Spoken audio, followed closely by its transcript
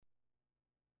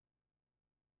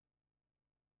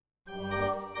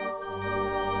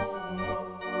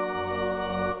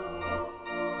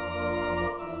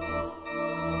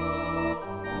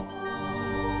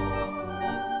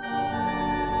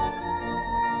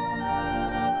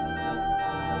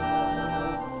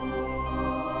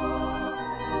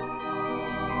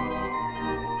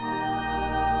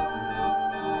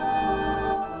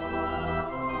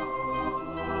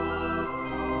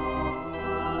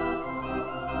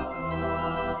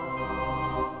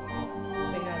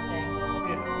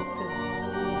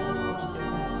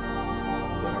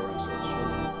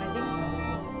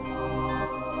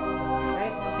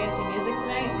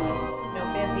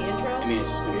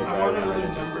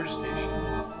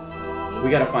We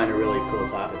got to find a really cool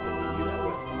topic that we can do that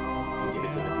with and give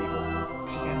it to the people.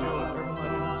 She can't do it with urban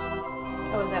legends.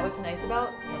 Oh, is that what tonight's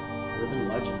about? Yep. Urban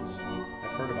legends.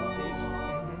 I've heard about these.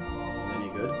 Mm-hmm. Any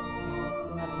good?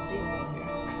 We'll have to see. Yeah.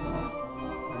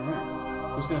 All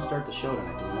right. Who's gonna start the show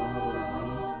tonight? Do we know how we're gonna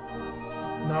run this?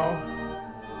 No.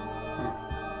 Huh.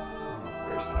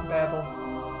 We're just gonna babble.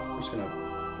 We're just gonna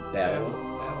babble.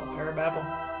 Babble. Parababble.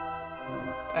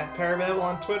 Oh. At Parababble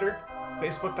on Twitter.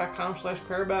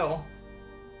 Facebook.com/Parababble.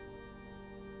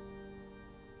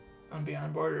 On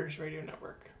Beyond Borders Radio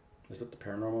Network. Is it the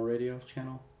Paranormal Radio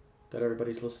channel that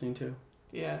everybody's listening to?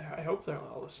 Yeah, I hope they're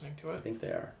all listening to I it. think they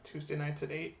are. Tuesday nights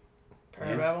at 8.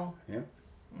 Parababble. Yeah.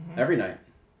 Mm-hmm. Every night,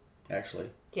 actually.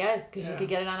 Yeah, because Yeah. you could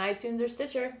get it on iTunes or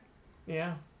Stitcher.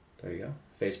 Yeah. There you go.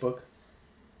 Facebook.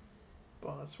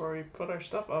 Well, that's where we put our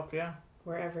stuff up, yeah.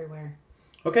 We're everywhere.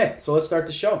 Okay, so let's start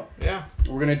the show. Yeah.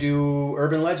 We're gonna do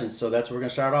urban legends, so that's where we're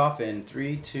gonna start off in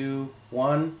 3, 2,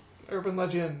 1. Urban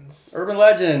Legends. Urban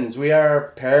legends. We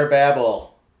are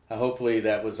Parababble. Hopefully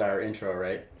that was our intro,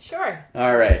 right? Sure.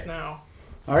 All right. Yes, now.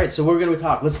 All right. So we're gonna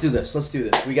talk. Let's do this.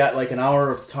 We got like an hour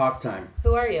of talk time.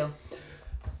 Who are you?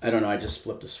 I don't know. I just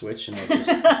flipped a switch and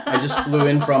I just flew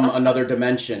in from another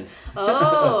dimension.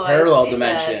 Oh, Parallel I see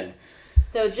dimension. that.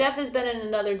 So Jeff has been in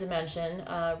another dimension.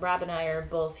 Rob and I are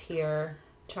both here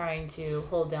trying to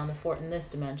hold down the fort in this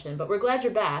dimension, but we're glad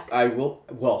you're back. I will.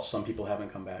 Well, some people haven't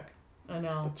come back. I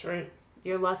know. That's right.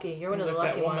 You're lucky. You're one of the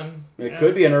Like that lucky woman. ones. It Yeah.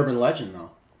 could be an urban legend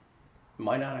though.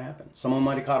 Might not happen. Someone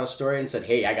might have caught a story and said,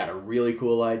 "Hey, I got a really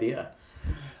cool idea.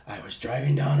 I was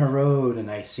driving down a road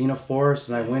and I seen a forest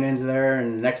and I went into there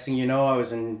and next thing you know, I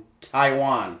was in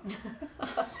Taiwan."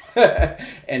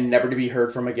 And never to be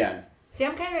heard from again. See,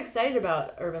 I'm kind of excited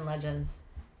about urban legends.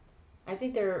 I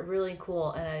think they're really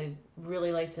cool, and I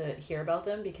really like to hear about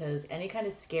them because any kind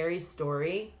of scary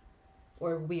story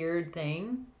or weird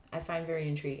thing I find very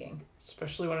intriguing.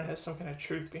 Especially when it has some kind of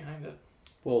truth behind it.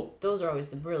 Well, Those are always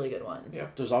the really good ones. Yeah.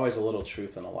 there's always a little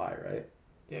truth in a lie, right?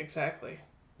 Yeah, exactly.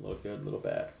 A little good, a little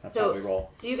bad. That's So- how we roll.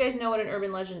 Do you guys know what an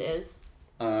urban legend is?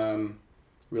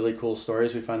 Really cool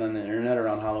stories we find on the internet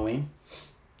around Halloween.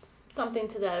 Something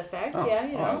to that effect, Oh, yeah,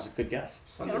 you know. that was a good guess.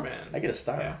 Slenderman. I get a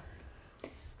star. Yeah.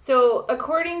 So,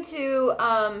 according to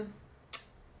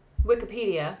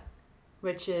Wikipedia,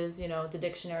 which is, the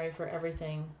dictionary for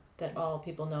everything that all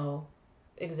people know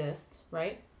exists,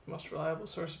 right? Most reliable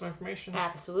source of information.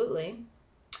 Absolutely.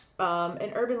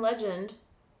 An urban legend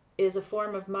is a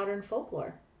form of modern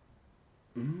folklore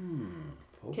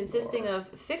Folklore. consisting of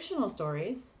fictional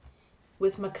stories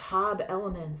with macabre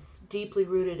elements deeply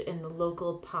rooted in the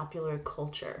local popular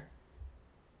culture.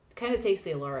 Kind of takes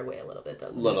the allure away a little bit,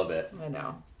 doesn't it? A little bit. I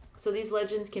know. So these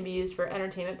legends can be used for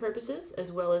entertainment purposes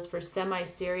as well as for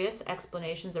semi-serious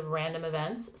explanations of random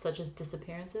events such as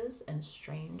disappearances and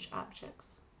strange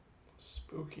objects.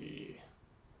 Spooky.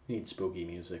 We need spooky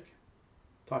music.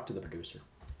 Talk to the producer.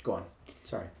 Go on.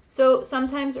 Sorry. So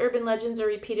sometimes urban legends are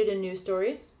repeated in news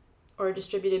stories or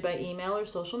distributed by email or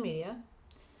social media.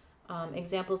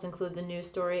 Examples include the news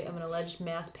story of an alleged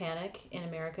mass panic in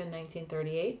America in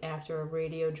 1938 after a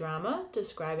radio drama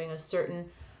describing a certain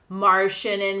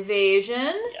Martian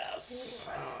invasion, Yes.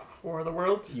 War of the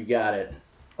Worlds. You got it.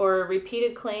 or a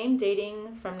repeated claim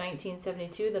dating from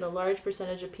 1972 that a large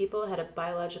percentage of people had a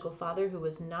biological father who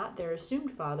was not their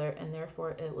assumed father and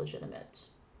therefore illegitimate.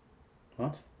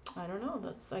 What? I don't know.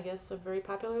 That's, I guess, a very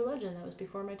popular legend. That was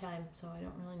before my time, so I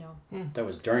don't really know. That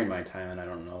was during my time and I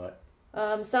don't know it.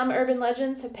 Some urban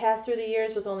legends have passed through the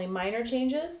years with only minor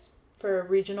changes for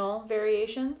regional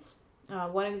variations.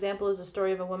 One example is the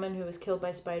story of a woman who was killed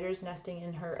by spiders nesting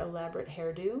in her elaborate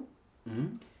hairdo.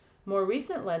 Mm-hmm. More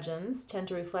recent legends tend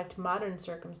to reflect modern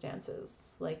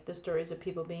circumstances, like the stories of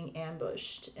people being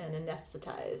ambushed and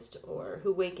anesthetized, or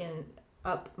who waken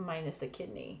up minus a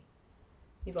kidney.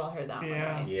 You've all heard that one,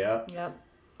 Yeah. right? Yeah. Yep.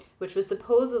 Which was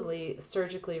supposedly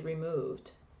surgically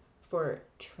removed for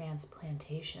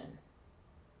transplantation.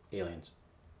 Aliens.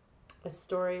 A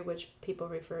story which people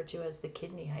refer to as the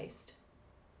kidney heist.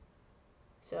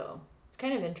 So, it's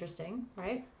kind of interesting,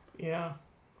 right? Yeah.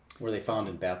 Were they found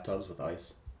in bathtubs with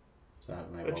ice? Is that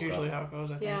when they That's woke usually up? how it goes,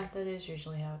 I think. Yeah, that is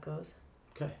usually how it goes.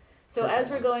 Okay. So as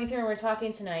we're going through and we're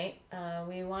talking tonight,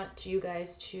 we want you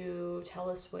guys to tell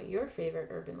us what your favorite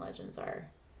urban legends are.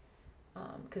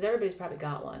 Because everybody's probably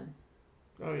got one.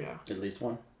 Oh, yeah. At least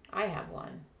one? I have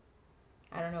one.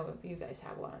 I don't know if you guys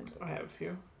have one. I have a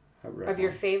few I read Of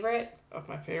your one. favorite? of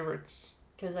my favorites.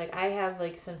 Because I have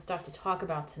some stuff to talk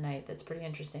about tonight that's pretty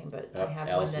interesting, but I Yep, have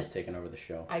Alice one has that taken over the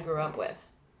show. I grew up with.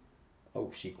 Oh,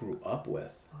 she grew up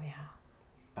with. Oh yeah.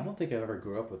 I don't think I've ever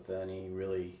grew up with any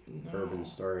really No. urban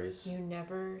stories. You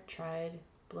never tried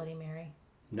Bloody Mary?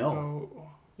 No. Oh.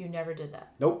 You never did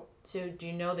that. Nope. So do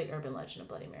you know the urban legend of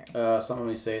Bloody Mary?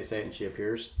 Somebody say it, and she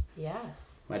appears.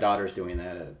 Yes. My daughter's doing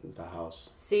that at the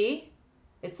house. See?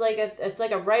 It's like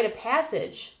a rite of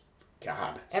passage.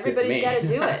 God. Everybody's got to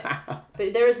do it.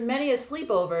 But there was many a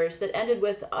sleepovers that ended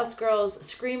with us girls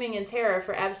screaming in terror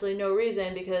for absolutely no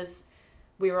reason because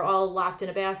we were all locked in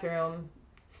a bathroom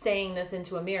saying this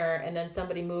into a mirror, and then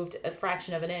somebody moved a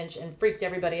fraction of an inch and freaked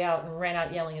everybody out and ran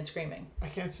out yelling and screaming. I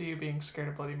can't see you being scared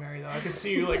of Bloody Mary, though. I can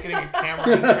see you, like, getting a camera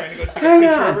and trying to go take a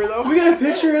picture of her, though. We got a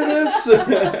picture of this?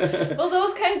 Well,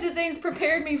 those kinds of things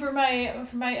prepared me for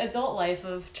my adult life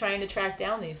of trying to track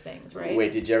down these things, right?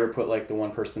 Wait, did you ever put, like, the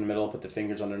one person in the middle and put the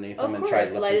fingers underneath them and Of try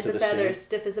course, to lift light them as to a the feather, ceiling?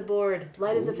 stiff as a board.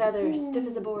 Light as a feather, stiff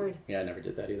as a board. Yeah, I never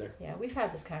did that either. Yeah, we've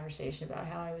had this conversation about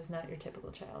how I was not your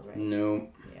typical child, right? No.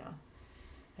 Yeah.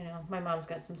 I know. My mom's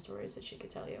got some stories that she could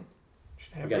tell you.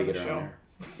 Should We have gotta her on get the her on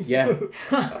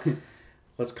show. there. Yeah.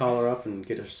 Let's call her up and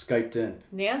get her Skyped in.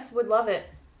 Nance would love it.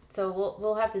 So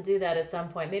we'll have to do that at some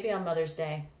point. Maybe on Mother's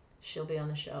Day. She'll be on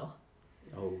the show.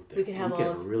 Oh, We could have get a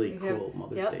all of- really we could have- cool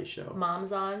Mother's yep. Day show.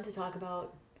 Moms on to talk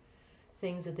about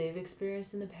things that they've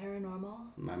experienced in the paranormal,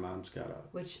 My mom's got a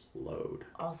which load.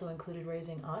 also included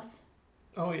raising us.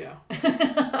 Oh, yeah.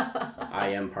 I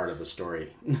am part of the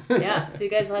story. Yeah, so you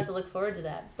guys will have to look forward to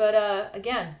that. But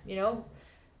again,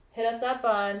 hit us up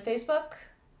on Facebook.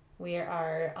 We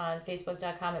are on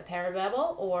facebook.com at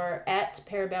Parababble or at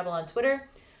Parababble on Twitter.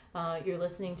 You're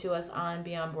listening to us on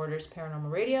Beyond Borders Paranormal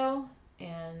Radio,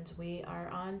 and we are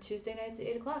on Tuesday nights at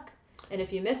 8 o'clock. And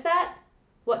if you missed that,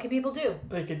 what can people do?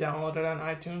 They could download it on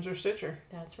iTunes or Stitcher.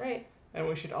 That's right. And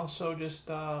we should also just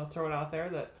throw it out there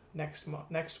that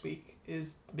next week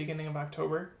is the beginning of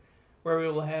October, where we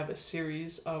will have a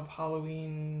series of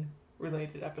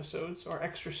Halloween-related episodes, or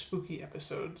extra spooky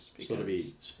episodes. So it'll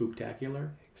be spooktacular?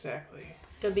 Exactly.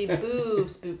 It'll be boo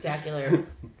spooktacular.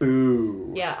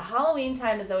 Boo. Yeah, Halloween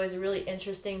time is always a really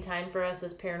interesting time for us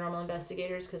as paranormal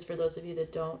investigators, because for those of you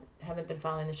that haven't been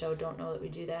following the show, don't know that we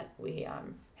do that. We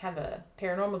have a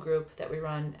paranormal group that we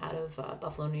run out of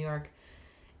Buffalo, New York,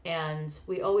 and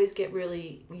we always get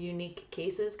really unique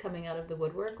cases coming out of the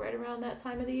woodwork right around that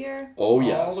time of the year. Oh,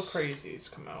 yes. All the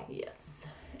crazies come out. Yes.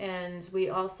 And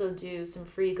we also do some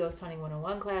free Ghost Hunting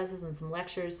 101 classes and some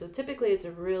lectures, so typically it's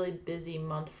a really busy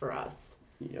month for us.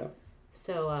 Yep.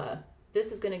 So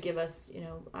this is going to give us,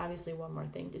 obviously one more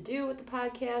thing to do with the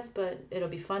podcast, but it'll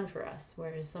be fun for us,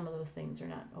 whereas some of those things are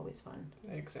not always fun.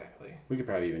 Exactly. We could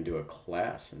probably even do a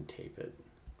class and tape it,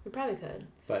 We probably could.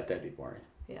 but that'd be boring.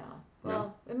 Yeah.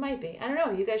 Well, It might be. I don't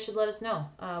know. You guys should let us know.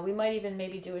 We might even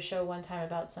maybe do a show one time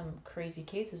about some crazy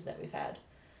cases that we've had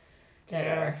that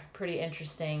are pretty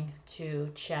interesting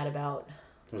to chat about.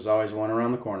 There's always one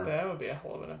around the corner. That would be a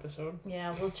hell of an episode.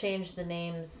 Yeah, we'll change the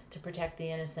names to protect the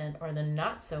innocent or the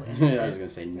not so innocent. I was going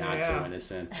to say not so Yeah.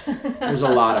 innocent. There's a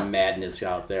lot of madness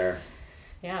out there.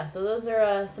 Yeah, so those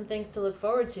are some things to look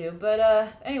forward to.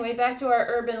 But anyway, back to our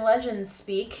urban legends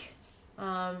speak.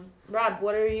 Rob,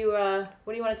 what do you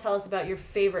want to tell us about your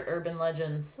favorite urban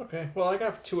legends? Okay, well, I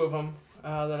got two of them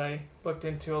that I looked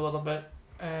into a little bit.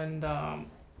 And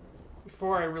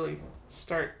before I really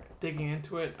start digging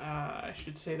into it, I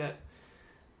should say that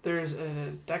there's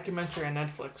a documentary on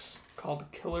Netflix called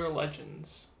Killer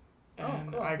Legends.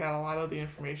 And cool. I got a lot of the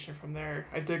information from there.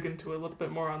 I dug into it a little bit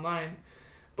more online,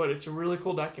 but it's a really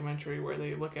cool documentary where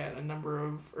they look at a number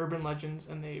of urban legends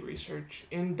and they research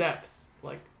in depth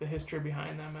like the history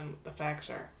behind them and what the facts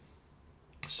are.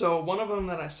 So one of them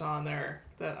that I saw in there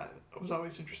that was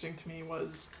always interesting to me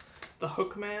was the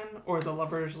Hookman, or the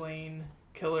Lover's Lane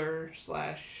killer /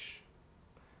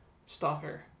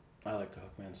 stalker. I like the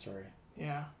Hookman story.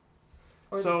 Yeah.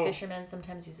 Or So- the fisherman.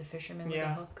 Sometimes he's a fisherman with a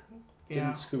Yeah. hook. Didn't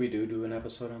Yeah. Scooby-Doo do an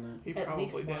episode on He At probably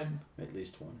least did. one. that? At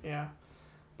least one. Yeah.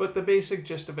 But the basic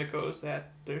gist of it goes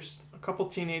that there's a couple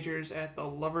teenagers at the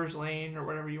Lover's Lane, or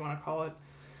whatever you want to call it,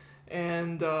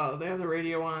 and they have the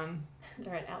radio on.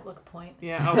 They're at Outlook Point.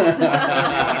 Yeah, whatever you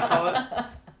want to call it.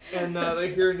 And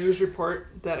they hear a news report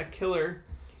that a killer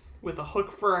with a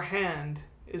hook for a hand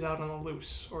is out on the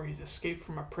loose, or he's escaped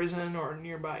from a prison or a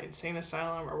nearby insane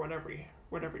asylum, or whatever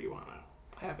you want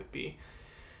to have it be.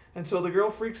 And so the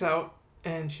girl freaks out,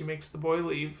 and she makes the boy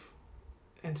leave.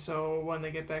 And so when they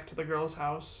get back to the girl's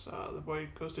house, the boy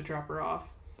goes to drop her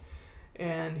off,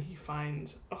 and he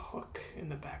finds a hook in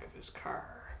the back of his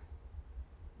car.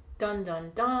 Dun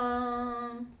dun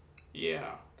dun.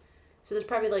 Yeah. So there's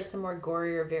probably like some more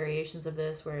gorier variations of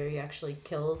this where he actually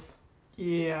kills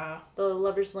Yeah. the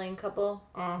Lover's Lane couple.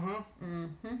 Uh-huh.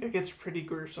 Mm-hmm. It gets pretty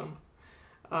gruesome.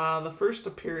 The first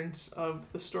appearance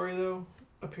of the story, though,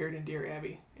 appeared in Dear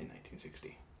Abby in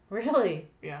 1960. Really?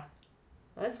 Yeah.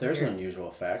 That's There's weird. an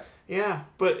unusual fact. Yeah,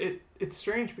 but it's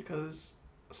strange because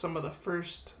some of the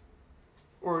first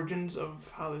origins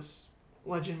of how this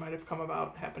legend might have come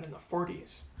about happened in the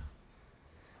 40s.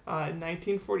 In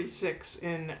 1946,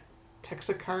 in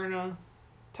Texarkana,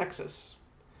 Texas,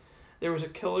 there was a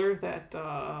killer that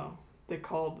they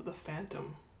called the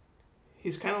Phantom.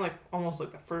 He's kind of like almost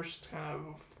like the first kind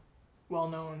of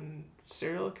well-known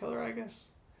serial killer, I guess,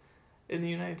 in the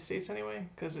United States anyway,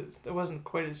 because it wasn't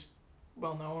quite as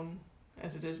well-known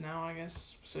as it is now, I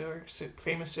guess.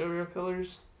 Famous serial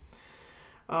killers.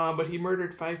 But he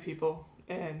murdered 5 people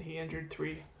and he injured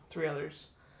three others.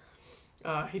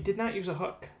 He did not use a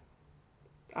hook,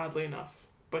 oddly enough,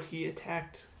 but he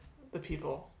attacked the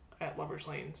people at Lover's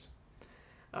Lanes.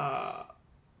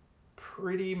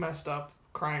 Pretty messed up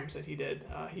crimes that he did.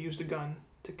 He used a gun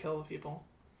to kill the people,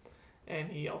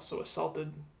 and he also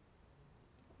assaulted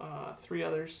 3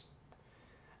 others.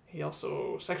 He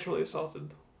also sexually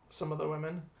assaulted some of the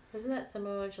women. Isn't that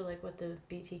similar to like what the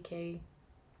BTK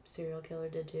serial killer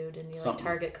did too? Didn't he like Something.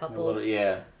 target A couples? little,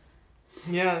 yeah.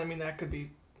 Yeah, I mean, that could be...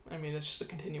 I mean, it's just a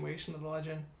continuation of the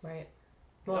legend. Right.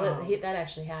 Well, that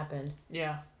actually happened.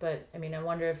 Yeah. But, I mean, I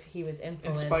wonder if he was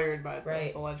influenced. Inspired by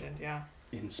right. the legend, yeah.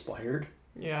 Inspired?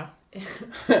 Yeah. Did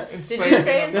you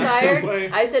say inspired?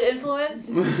 I said influenced?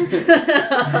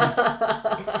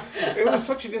 It was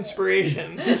such an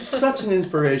inspiration. He's such an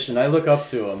inspiration. I look up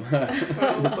to him.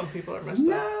 Well, some people are messed up.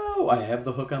 No, I have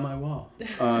the hook on my wall.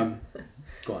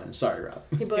 Go on. Sorry, Rob.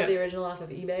 He bought Yeah. the original off of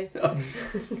eBay.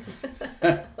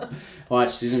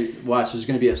 Watch. There's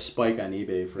going to be a spike on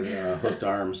eBay for hooked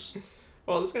arms.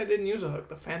 Well, this guy didn't use a hook,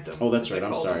 the Phantom. Oh, that's as they right.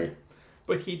 I'm called sorry. him.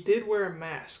 But he did wear a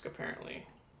mask, apparently.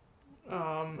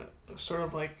 Sort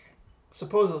of like,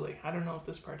 supposedly. I don't know if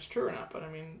this part's true or not, but I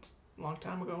mean, it's a long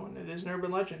time ago, and it is an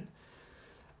urban legend.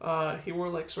 He wore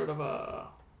like sort of a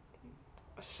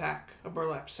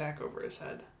burlap sack over his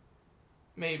head.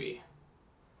 Maybe.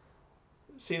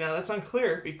 See, now that's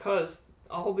unclear because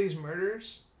all these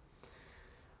murders,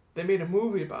 they made a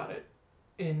movie about it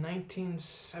in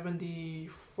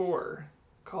 1974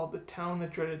 called The Town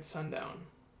That Dreaded Sundown.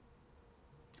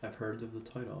 I've heard of the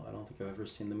title. I don't think I've ever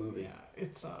seen the movie. Yeah,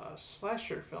 it's a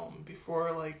slasher film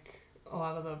before like a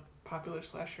lot of the popular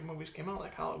slasher movies came out,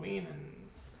 like Halloween and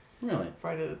Really?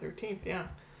 Friday the 13th, yeah.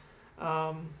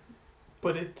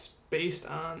 But it's based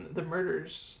on the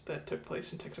murders that took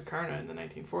place in Texarkana in the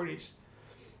 1940s.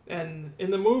 And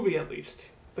in the movie, at least,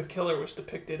 the killer was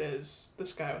depicted as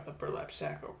this guy with a burlap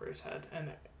sack over his head.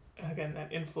 And again,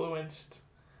 that influenced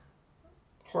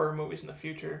horror movies in the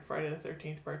future. Friday the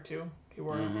 13th, Part 2. He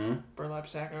wore a burlap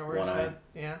sack over his head.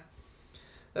 Yeah.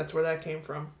 That's where that came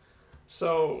from.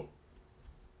 So,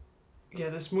 yeah,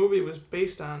 this movie was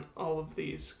based on all of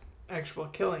these actual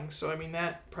killings. So, I mean,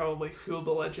 that probably fueled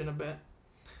the legend a bit.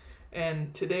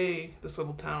 And today, this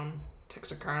little town,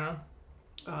 Texarkana,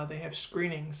 they have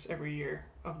screenings every year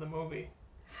of the movie.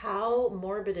 How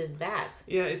morbid is that?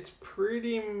 Yeah, it's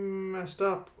pretty messed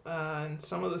up. And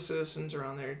some of the citizens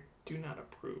around there do not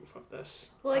approve of this.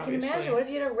 Well, I can imagine. What if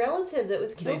you had a relative that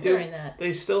was killed during that?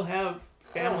 They still have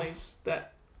families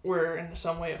that were in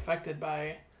some way affected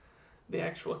by the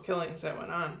actual killings that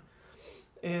went on.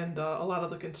 And a lot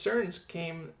of the concerns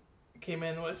came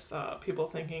in with people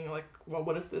thinking, like, well,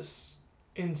 what if this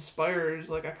inspires,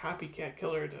 like, a copycat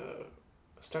killer to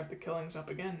start the killings up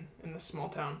again in this small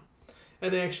town?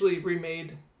 And they actually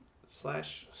remade /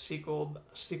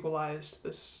 sequelized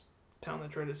this Town That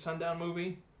Dreaded Sundown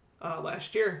movie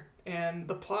last year. And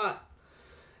the plot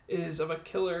is of a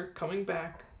killer coming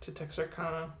back to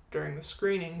Texarkana during the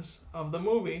screenings of the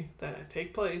movie that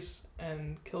take place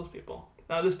and kills people.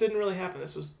 Now, this didn't really happen.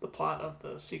 This was the plot of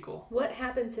the sequel. What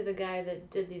happened to the guy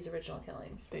that did these original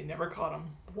killings? They never caught him.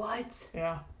 What?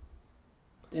 Yeah.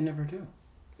 They never do.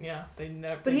 Yeah, they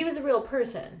never... But he was a real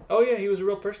person. Oh, yeah, he was a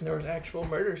real person. There was actual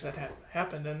murders that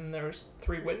happened, and then there was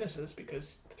 3 witnesses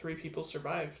because 3 people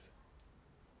survived.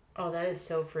 Oh, that is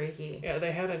so freaky. Yeah,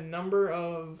 they had a number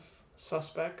of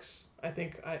suspects. I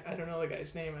think, I don't know the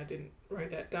guy's name. I didn't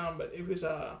write that down, but it was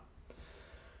a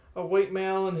white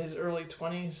male in his early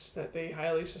 20s that they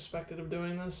highly suspected of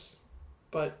doing this,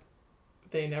 but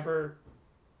they never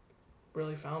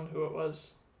really found who it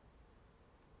was.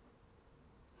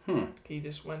 He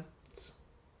just went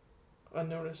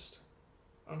unnoticed,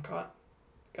 uncaught,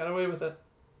 got away with it.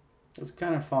 It's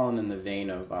kind of fallen in the vein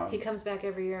of... He comes back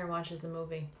every year and watches the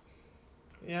movie.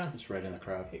 Yeah. He's right in the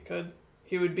crowd. He could.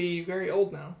 He would be very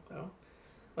old now, though.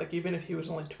 Like, even if he was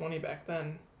only 20 back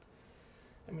then,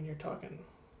 I mean, you're talking...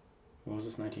 What was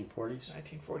this, 1940s?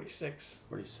 1946.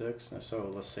 46? So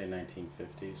let's say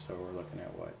 1950. So we're looking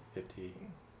at what? 50,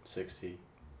 60?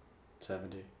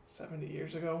 70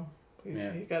 years ago. He's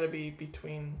Yeah. got to be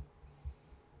between.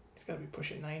 He's got to be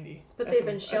pushing 90. But they've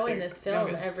been showing this film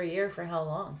youngest. every year for how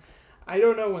long? I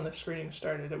don't know when the screening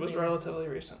started. It was Yeah. relatively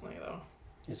recently, though.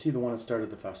 Is he the one that started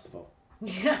the festival?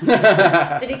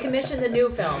 Yeah. Did he commission the new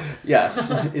film?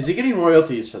 Yes. Is he getting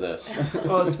royalties for this?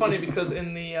 Well, it's funny because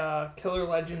in the Killer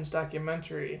Legends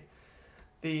documentary,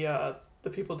 the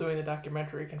people doing the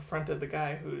documentary confronted the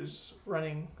guy who's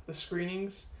running the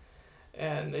screenings,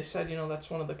 and they said, that's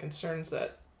one of the concerns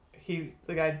that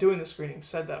the guy doing the screening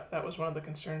said that was one of the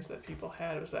concerns that people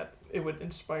had, was that it would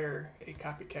inspire a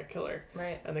copycat killer.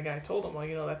 Right. And the guy told him,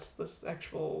 well, that's the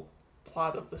actual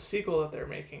plot of the sequel that they're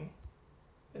making,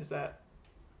 is that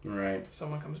Right.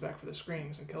 someone comes back for the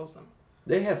screenings and kills them.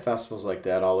 They have festivals like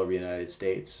that all over the United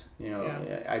States.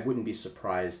 Yeah. I wouldn't be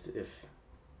surprised if,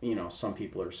 some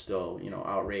people are still,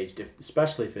 outraged,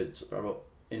 especially if it's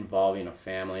involving a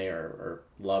family or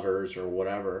lovers or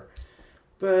whatever.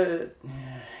 But,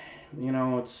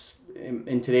 it's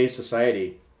in today's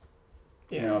society,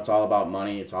 Yeah. it's all about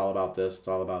money. It's all about this. It's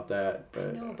all about that. But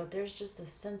I know, but there's just a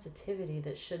sensitivity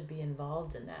that should be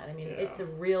involved in that. I mean, Yeah. it's a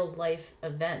real life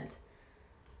event.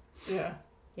 Yeah.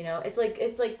 It's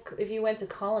like if you went to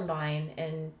Columbine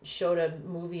and showed a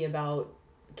movie about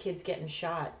kids getting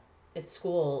shot at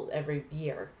school every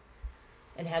year,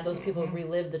 and had those people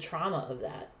relive the trauma of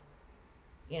that.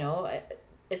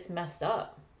 It's messed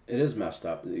up. it is messed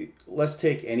up. Let's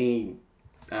take any,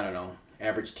 I don't know,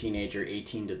 average teenager,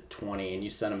 18 to 20, and you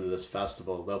send them to this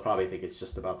festival. They'll probably think it's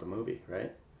just about the movie,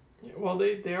 right? Yeah, well,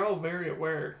 they're all very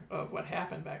aware of what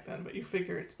happened back then, but you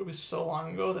figure it was so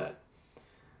long ago that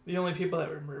the only people that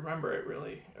remember it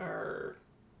really are,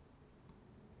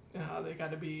 they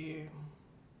got to be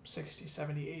 60s,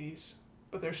 70s, 80s,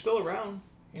 but they're still around.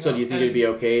 So do you think it'd be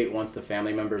okay once the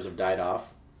family members have died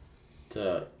off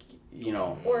to,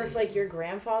 Or if your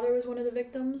grandfather was one of the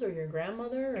victims, or your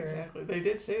grandmother, or Exactly. They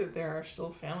did say that there are still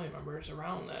family members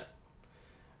around that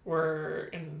were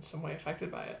in some way affected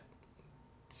by it.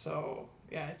 So,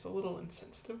 yeah, it's a little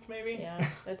insensitive, maybe. yeah,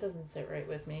 that doesn't sit right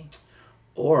with me.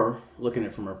 or looking at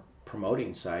it from a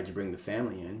promoting side, you bring the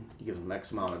family in, you give them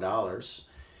X amount of dollars,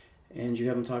 and you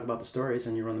have them talk about the stories,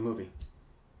 and you run the movie.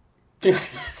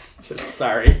 Just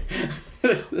sorry.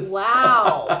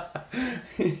 Wow.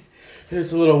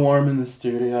 It's a little warm in the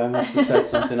studio. I must have said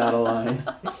something out of line.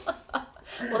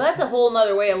 Well, that's a whole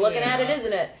nother way of looking at it,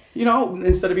 isn't it?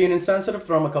 Instead of being insensitive,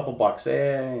 throw them a couple bucks.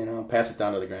 Pass it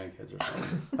down to the grandkids or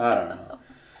something. I don't know.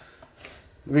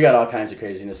 We got all kinds of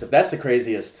craziness. If that's the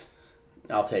craziest,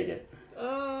 I'll take it.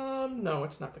 No,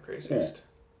 it's not the craziest.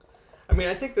 I mean,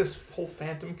 I think this whole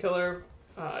Phantom Killer,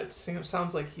 it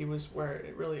sounds like he was where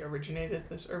it really originated,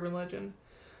 this urban legend.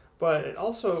 But it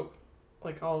also,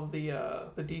 all of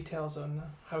the details on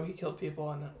how he killed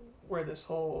people and where this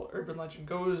whole urban legend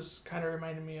goes kind of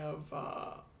reminded me of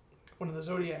one of the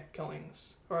Zodiac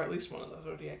killings, or at least one of the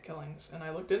Zodiac killings. And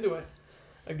I looked into it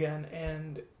again,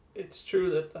 and it's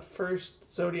true that the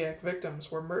first Zodiac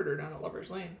victims were murdered on a lover's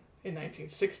lane in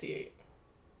 1968.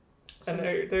 And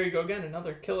there you go again,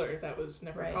 another killer that was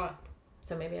never caught.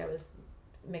 So maybe I was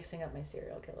mixing up my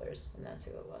serial killers, and that's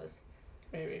who it was.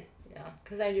 Maybe. Yeah,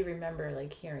 because I do remember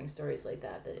hearing stories like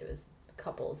that it was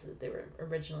couples that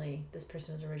this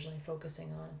person was originally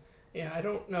focusing on. Yeah, I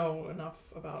don't know enough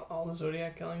about all the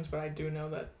Zodiac killings, but I do know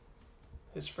that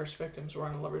his first victims were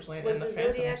on a lover's lane. Was and the the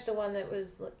Zodiac Phantoms. the one that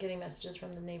was getting messages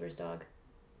from the neighbor's dog?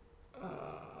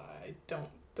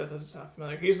 That doesn't sound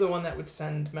familiar. He's the one that would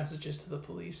send messages to the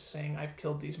police saying, "I've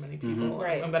killed these many people. Mm-hmm.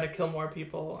 Right. I'm going to kill more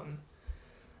people." And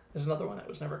there's another one that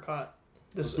was never caught.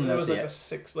 It was Wasn't that like the-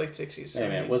 the late 60s. Hey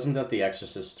man, 70s. wasn't that The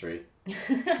Exorcist 3?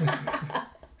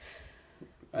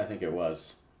 I think it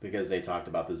was. Because they talked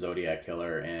about the Zodiac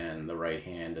Killer and the right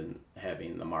hand and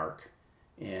having the mark.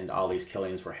 And all these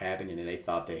killings were happening and they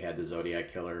thought they had the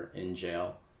Zodiac Killer in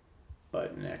jail.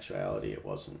 But in actuality, it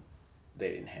wasn't.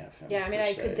 They didn't have him. Yeah, I mean, per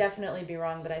I se. could definitely be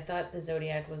wrong, but I thought the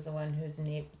Zodiac was the one whose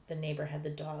the neighbor had the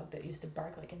dog that used to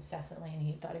bark incessantly, and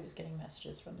he thought he was getting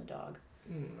messages from the dog.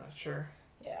 Not sure.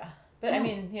 Yeah. But I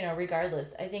mean,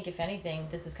 regardless, I think if anything,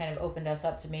 this has kind of opened us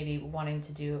up to maybe wanting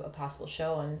to do a possible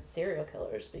show on serial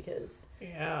killers, because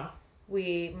Yeah.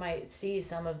 we might see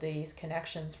some of these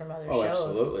connections from other Oh, shows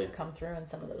absolutely. come through in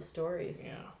some of those stories.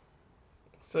 Yeah.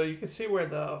 So you can see where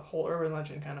the whole urban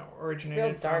legend kind of It's originated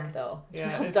real dark, from. though. It's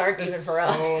Yeah, real dark even it's for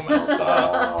us. so messed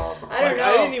up. I don't know.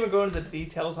 I didn't even go into the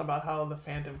details about how the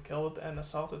Phantom killed and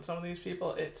assaulted some of these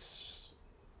people. It's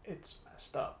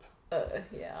messed up.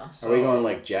 Yeah. Are we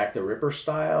going Jack the Ripper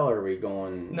style, or are we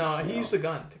going... No, he used a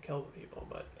gun to kill the people,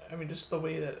 but I mean, just the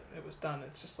way that it was done,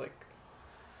 it's just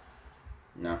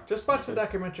No. Just watch the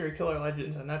documentary Killer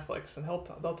Legends on Netflix, and they'll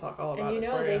talk all about And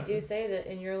it. they do say that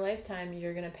in your lifetime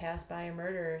you're gonna pass by a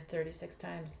murderer 36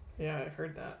 times. Yeah, I've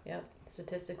heard that. Yep,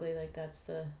 statistically, like that's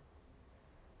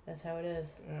how it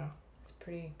is. Yeah. It's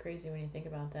pretty crazy when you think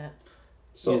about that.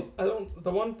 So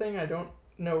the one thing I don't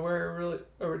know where it really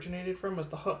originated from was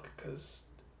the hook, because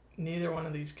neither one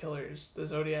of these killers, the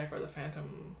Zodiac or the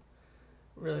Phantom,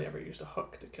 really ever used a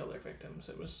hook to kill their victims.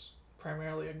 It was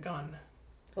primarily a gun.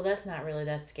 Well, that's not really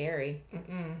that scary.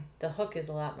 Mm-mm. The hook is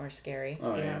a lot more scary.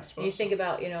 Oh, yeah. And you think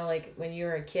about, like when you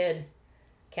were a kid,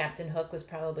 Captain Hook was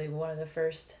probably one of the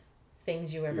first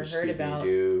things you ever heard about.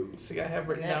 See, I have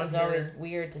written And that down was here. always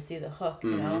weird to see the hook,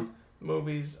 you know?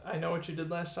 Movies. I Know What You Did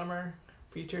Last Summer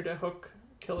featured a hook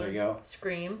killer. There you go.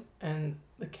 Scream. And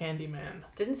the Candyman.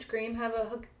 Didn't Scream have a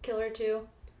hook killer too?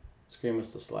 Scream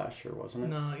was the slasher, wasn't it?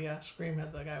 No, yeah, Scream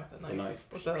had the guy with the knife.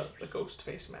 With the ghost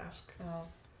face mask. Oh.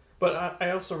 But I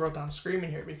also wrote down Scream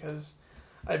in here because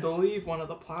I believe one of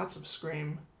the plots of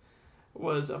Scream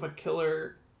was of a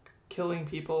killer killing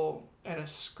people at a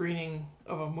screening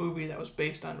of a movie that was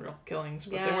based on real killings,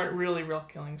 but they weren't really real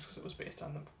killings because it was based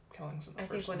on the killings in the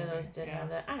first movie. I think one of those did have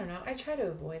that. I don't know. I try to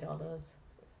avoid all those.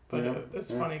 But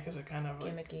it's funny because it kind of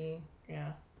gimmicky.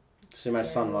 Yeah. See, my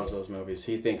son loves those movies.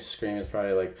 He thinks Scream is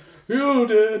probably like, you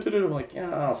did. I'm like, yeah,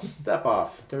 I'll step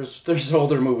off. There's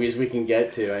older movies we can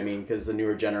get to. I mean, because the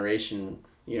newer generation,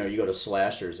 you go to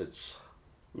slashers, it's,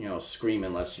 Scream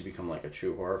unless you become like a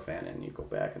true horror fan and you go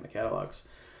back in the catalogs.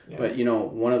 Yeah. But,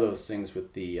 one of those things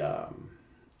with the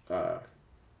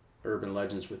urban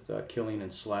legends with killing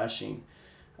and slashing,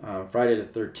 Friday the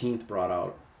 13th brought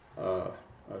out a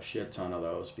shit ton of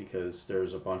those because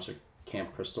there's a bunch of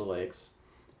Camp Crystal Lakes.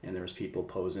 And there's people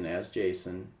posing as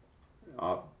Jason.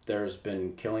 There's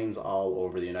been killings all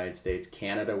over the United States.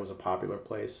 Canada was a popular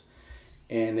place.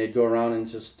 And they'd go around and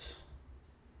just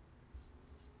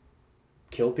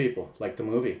kill people, like the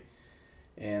movie.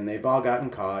 And they've all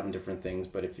gotten caught in different things.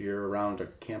 But if you're around a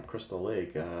Camp Crystal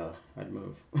Lake, I'd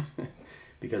move.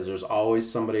 Because there's always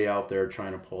somebody out there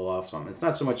trying to pull off something. It's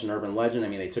not so much an urban legend. I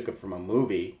mean, they took it from a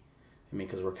movie. I mean,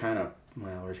 because we're kind of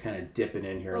dipping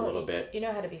in here a little bit. You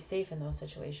know how to be safe in those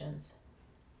situations.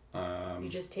 You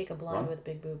just take a blonde with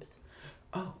big boobs.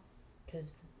 Oh.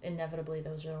 Because inevitably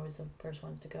those are always the first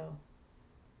ones to go.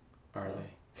 Are they?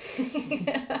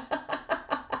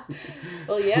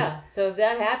 Well, yeah. So if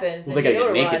that happens, well, they gotta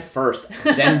get naked first,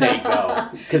 then they go.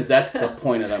 Because that's the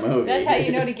point of the movie. That's how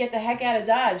you know to get the heck out of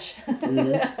Dodge.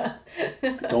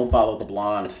 Don't follow the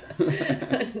blonde.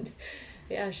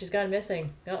 Yeah, she's gone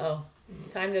missing. Uh-oh.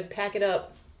 Time to pack it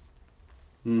up.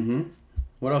 Mm-hmm.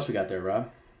 What else we got there, Rob?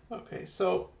 Okay,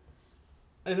 so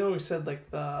I know we said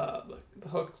like the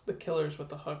hook, the killers with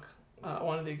the hook.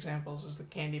 One of the examples is the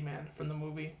Candyman from the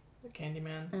movie, The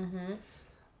Candyman. Mm-hmm.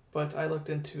 But I looked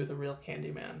into the real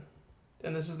Candyman,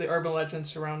 and this is the urban legend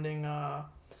surrounding,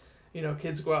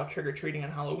 kids go out trick-or-treating on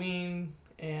Halloween,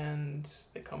 and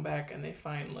they come back and they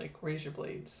find like razor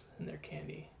blades in their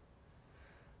candy.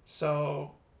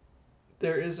 So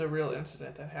there is a real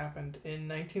incident that happened in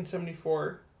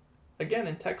 1974, again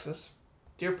in Texas,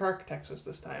 Deer Park, Texas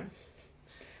this time.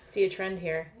 See a trend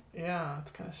here. Yeah,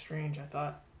 it's kind of strange, I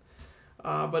thought.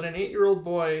 But an 8-year-old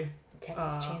boy...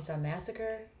 Texas Chainsaw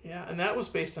Massacre? Yeah, and that was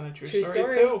based on a true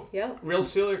story too. Yep. Real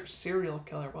serial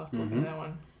killer. We'll have to look at that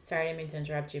one. Sorry, I didn't mean to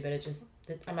interrupt you, but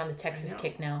I'm on the Texas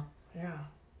kick now. Yeah,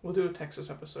 we'll do a Texas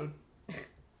episode.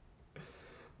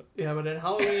 Yeah, but in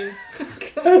Halloween...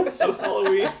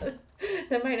 Halloween...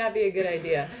 That might not be a good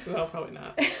idea. No, probably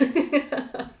not.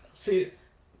 See,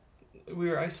 we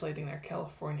were isolating their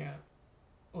California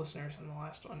listeners in the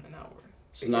last one,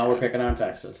 and now we're picking on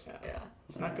Texas. Yeah.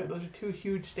 It's not good. Those are two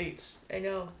huge states. I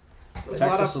know.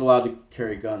 Texas is allowed to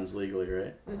carry guns legally,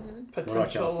 right? Mm-hmm. Potential. What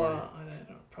about California?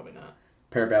 Probably not.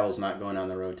 Parabattle's not going on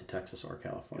the road to Texas or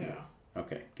California. Yeah.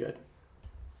 Okay, good.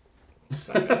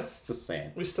 So, just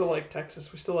saying. We still like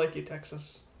Texas. We still like you,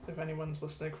 Texas, if anyone's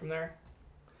listening from there.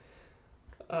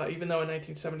 Even though in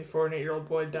 1974 an 8-year-old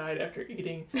boy died after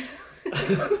eating.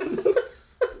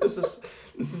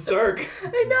 This is dark.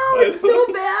 I know, it's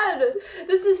so bad.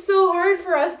 This is so hard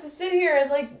for us to sit here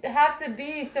and have to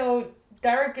be so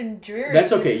dark and dreary.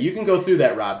 That's okay. You can go through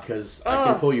that, Rob, because I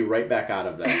can pull you right back out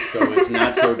of that. So it's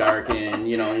not so dark, and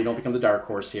you don't become the dark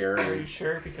horse here. Are you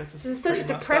sure? Because this is such a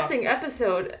depressing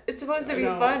episode. It's supposed to be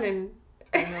fun, and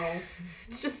I know.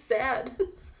 It's just sad.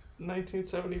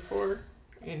 1974,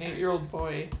 an 8-year-old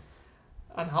boy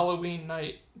on Halloween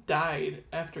night died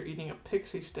after eating a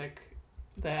pixie stick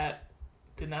that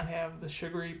did not have the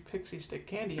sugary pixie stick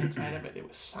candy inside of it. It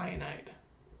was cyanide.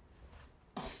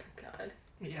 Oh my god.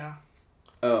 Yeah.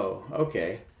 Oh,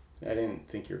 okay. I didn't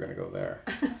think you were going to go there.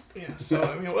 Yeah, so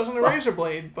I mean, it wasn't a razor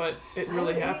blade, but it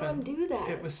really How would happened. anyone do that?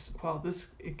 It was,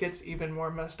 it gets even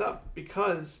more messed up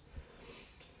because,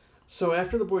 so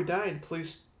after the boy died,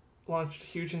 police launched a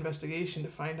huge investigation to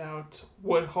find out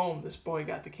what home this boy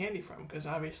got the candy from, because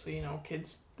obviously, you know,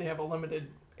 kids, they have a limited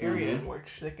area in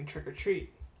which they can trick or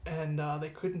treat, and they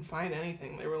couldn't find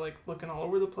anything. They were like looking all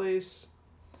over the place.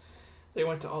 They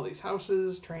went to all these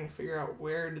houses trying to figure out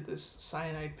where did this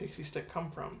cyanide pixie stick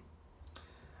come from.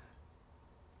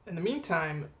 In the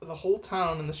meantime, the whole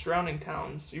town and the surrounding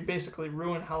towns, you basically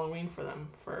ruin Halloween for them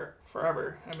for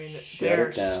forever. I mean,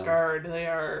 they're scarred. They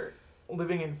are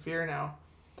living in fear now.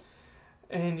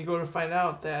 And you go to find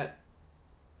out that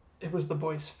it was the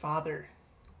boy's father.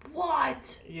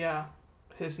 What? Yeah.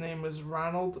 His name was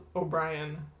Ronald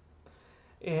O'Brien.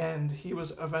 And he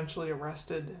was eventually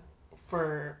arrested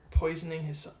for poisoning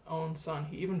his own son.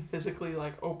 He even physically,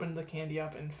 like, opened the candy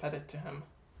up and fed it to him.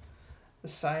 The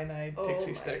cyanide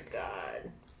pixie stick. Oh my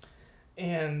god.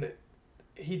 And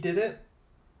he did it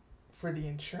for the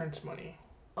insurance money.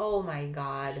 Oh my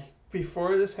god.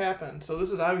 Before this happened, so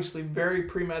this is obviously very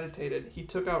premeditated, he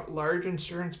took out large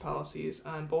insurance policies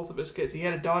on both of his kids. He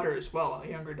had a daughter as well, a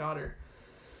younger daughter.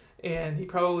 And he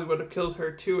probably would have killed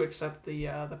her too, except the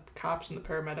cops and the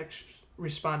paramedics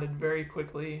responded very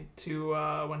quickly to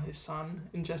when his son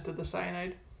ingested the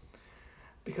cyanide.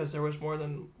 Because there was more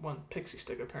than one pixie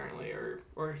stick, apparently,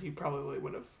 or he probably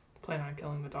would have planned on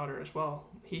killing the daughter as well.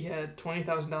 He had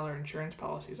 $20,000 insurance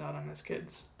policies out on his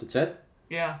kids. That's it?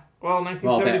 Yeah. Well,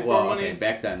 1974 money. Okay,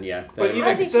 back then, yeah. But even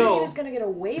I think still, he was going to get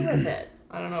away with it.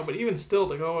 I don't know, but even still,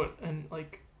 to go and,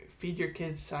 like, feed your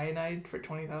kids cyanide for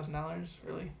 $20,000,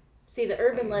 really? See, the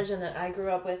urban legend that I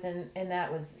grew up with in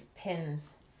that was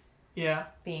pins. Yeah.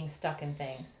 Being stuck in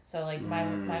things. So, like, my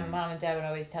mom and dad would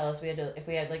always tell us if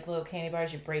we had, like, little candy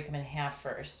bars, you break them in half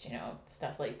first, you know,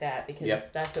 stuff like that.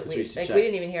 Because that's what we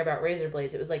didn't even hear about razor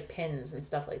blades. It was, like, pins and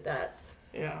stuff like that.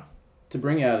 Yeah. To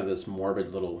bring you out of this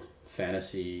morbid little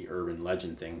fantasy urban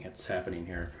legend thing that's happening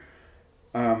here,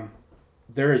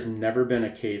 there has never been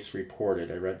a case reported,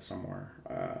 I read somewhere,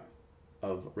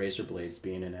 of razor blades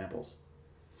being in apples.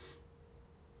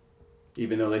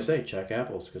 Even though they say check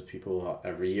apples, because people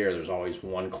every year there's always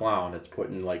one clown that's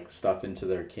putting like stuff into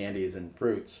their candies and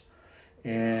fruits,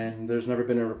 and there's never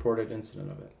been a reported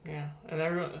incident of it. Yeah, and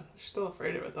everyone's still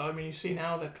afraid of it though. I mean, you see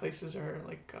now that places are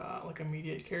like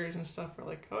immediate cares and stuff are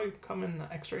like, oh, you come and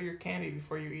X-ray your candy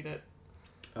before you eat it.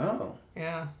 Oh.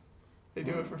 Yeah, they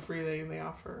do it for free. They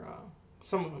offer.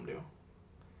 Some of them do.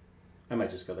 I might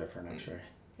just go there for an X-ray.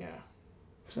 Yeah.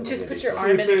 Just put your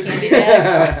arm in the candy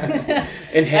bag. I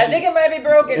think it might be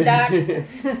broken, Doc.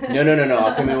 No.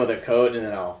 I'll come in with a coat and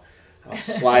then I'll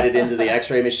slide it into the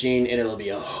X-ray machine and it'll be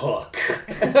a hook.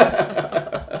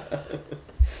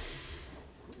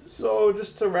 So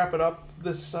just to wrap it up,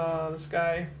 this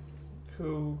guy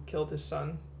who killed his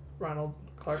son, Ronald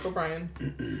Clark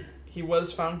O'Brien, he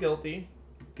was found guilty.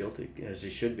 Guilty, as he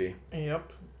should be.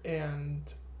 Yep,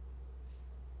 and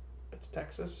it's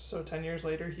Texas, so 10 years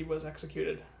later, he was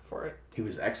executed for it. He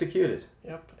was executed?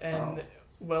 Yep, and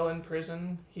while in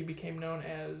prison, he became known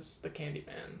as the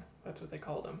Candyman. That's what they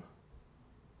called him.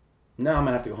 Now I'm going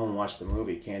to have to go home and watch the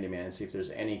movie Candyman and see if there's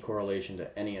any correlation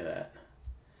to any of that.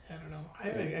 I don't know. I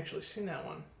haven't actually seen that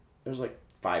one. There's like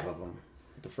 5 of them.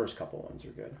 The first couple ones are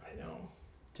good. I know.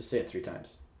 Just say it 3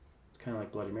 times. It's kind of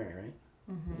like Bloody Mary, right?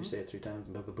 Mm-hmm. You say it 3 times,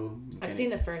 boom, boom, boom. I've seen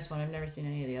the first one. I've never seen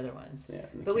any of the other ones. Yeah.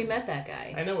 But we met that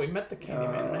guy. I know, we met the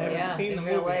Candyman, and I haven't seen the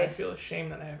movie. I feel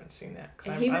ashamed that I haven't seen that.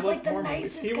 And he was like the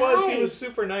nicest guy. He was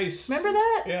super nice. Remember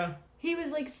that? Yeah. He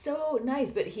was like so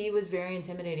nice, but he was very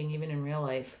intimidating even in real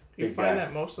life. You find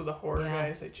that most of the horror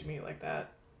guys that you meet like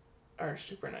that are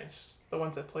super nice. The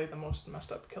ones that play the most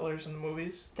messed up killers in the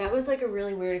movies. That was like a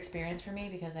really weird experience for me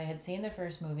because I had seen the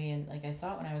first movie and like I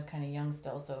saw it when I was kind of young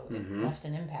still, so it left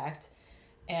an impact.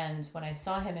 And when I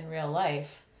saw him in real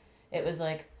life, it was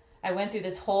like I went through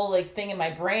this whole like thing in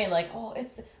my brain, like, oh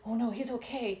no, he's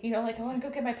okay. You know, like I want to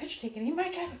go get my picture taken. He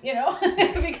might try, you know,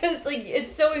 because like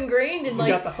it's so ingrained in like.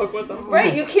 You got the hook with him.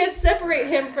 Right, you can't separate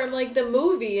him from like the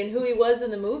movie and who he was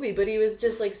in the movie, but he was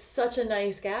just like such a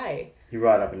nice guy. You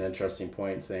brought up an interesting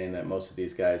point saying that most of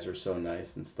these guys are so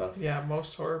nice and stuff. Yeah,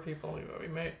 most horror people we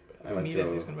meet at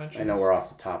these conventions. I know we're off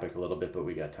the topic a little bit, but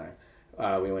we got time.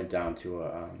 We went down to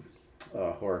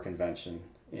a horror convention,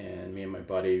 and me and my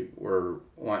buddy were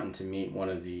wanting to meet one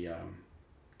of the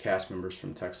cast members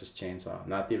from Texas Chainsaw.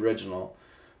 Not the original,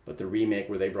 but the remake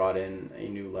where they brought in a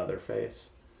new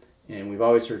Leatherface. And we've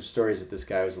always heard stories that this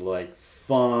guy was like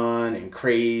fun and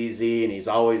crazy, and he's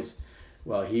always...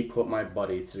 Well, he put my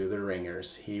buddy through the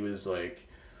ringers. He was like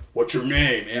what's your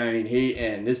name? And I mean,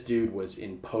 and this dude was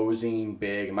imposing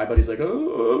big. And my buddy's like,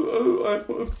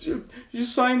 you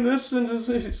sign this and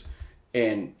this.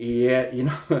 And he had,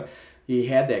 he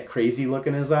had that crazy look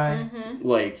in his eye. Mm-hmm.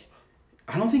 Like,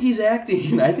 I don't think he's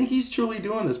acting. I think he's truly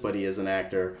doing this, but he is an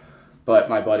actor. But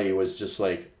my buddy was just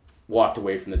like, walked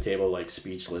away from the table like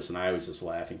speechless, and I was just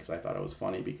laughing because I thought it was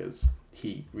funny because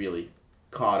he really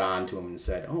caught on to him and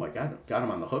said, "Oh, I got him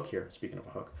on the hook here." Speaking of a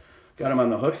hook, got him on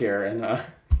the hook here, and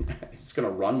he's just gonna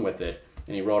run with it.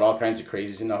 And he wrote all kinds of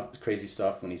crazy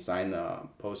stuff when he signed the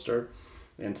poster.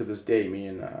 And to this day, me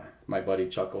and my buddy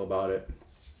chuckle about it.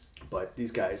 But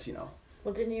these guys,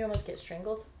 Well, didn't you almost get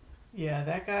strangled? Yeah,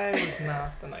 that guy was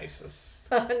not the nicest.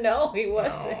 No, he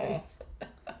wasn't. No.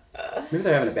 Maybe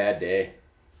they're having a bad day.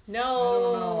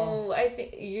 No, I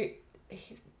think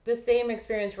the same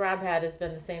experience Rob had has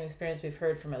been the same experience we've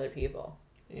heard from other people.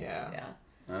 Yeah. Yeah.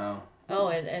 Oh. Oh,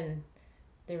 and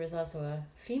there was also a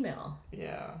female.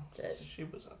 Yeah. That... She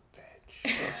was a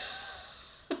bitch.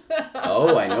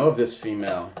 Oh, I know of this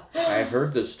female. I've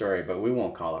heard this story, but we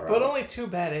won't call her out. But only 2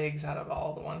 bad eggs out of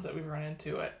all the ones that we've run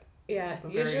into at. Yeah, The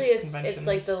usually various it's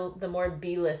like the more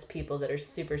B-list people that are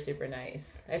super, super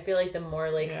nice. I feel like the more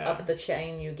up the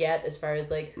chain you get as far as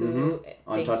like who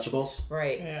thinks, Untouchables.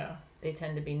 right? Yeah. They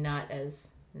tend to be not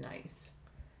as nice.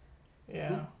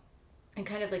 Yeah. And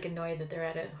kind of like annoyed that they're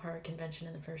at a horror convention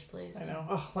in the first place. I know.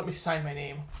 Oh, let me sign my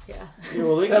name. Yeah. Yeah,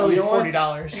 well, That'll be you know what?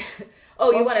 $40. Oh,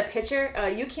 you want a picture?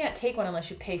 You can't take one unless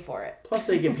you pay for it. Plus,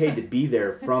 they get paid to be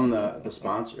there from the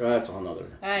sponsor. That's a whole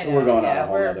nother. I know, We're going on yeah, a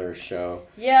whole other show.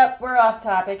 Yep, we're off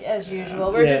topic as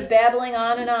usual. We're just babbling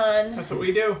on and on. That's what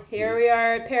we do. Here we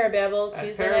are at Parababble, At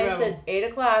Tuesday nights Parababble. at 8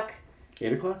 o'clock.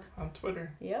 8 o'clock? On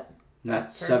Twitter. Yep. Not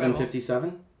Parababble.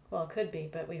 7:57? Well, it could be,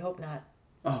 but we hope not.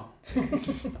 Oh.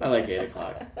 I like 8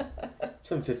 o'clock.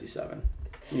 7:57.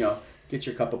 Get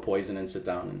your cup of poison and sit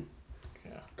down and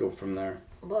go from there.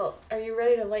 Well, are you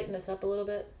ready to lighten this up a little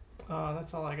bit?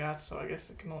 That's all I got, so I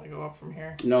guess it can only go up from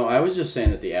here. No, I was just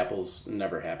saying that the apples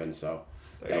never happened, so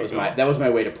There that you was go. that was my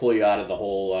way to pull you out of the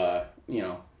whole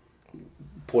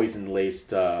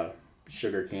poison-laced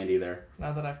sugar candy there.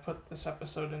 Now that I've put this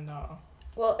episode in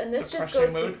Well, and this just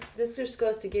Depressing goes mood. to this just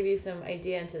goes to give you some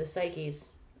idea into the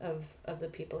psyches of the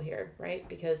people here, right?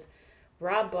 Because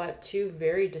Rob bought 2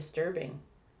 very disturbing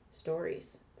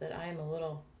stories that I am a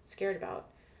little scared about.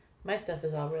 My stuff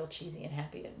is all real cheesy and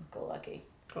happy and go lucky.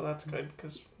 Oh, that's good,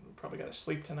 because I probably got to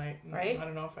sleep tonight. And Right? I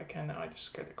don't know if I can now. I just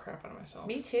scared the crap out of myself.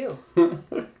 Me too.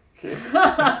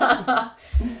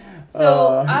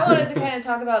 So I wanted to kind of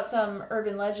talk about some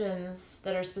urban legends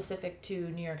that are specific to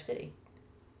New York City.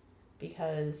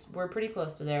 Because we're pretty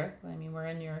close to there. I mean, we're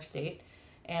in New York State.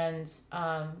 And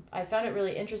I found it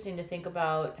really interesting to think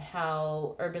about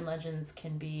how urban legends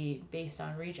can be based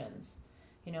on regions.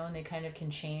 And they kind of can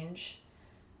change.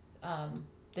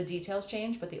 The details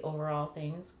change, but the overall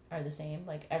things are the same.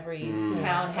 Like every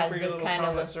town has Every this little kind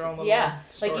town of has their own little like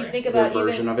story. you think Their about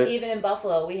version of it. even in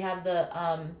Buffalo, we have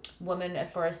the woman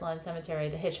at Forest Lawn Cemetery,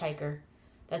 the hitchhiker.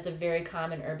 That's a very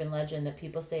common urban legend that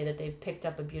people say that they've picked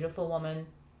up a beautiful woman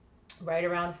right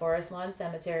around Forest Lawn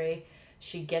Cemetery.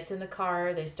 She gets in the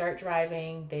car, they start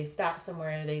driving, they stop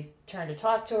somewhere, they turn to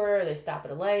talk to her, they stop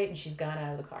at a light, and she's gone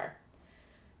out of the car.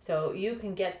 So you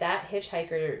can get that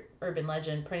hitchhiker urban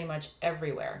legend pretty much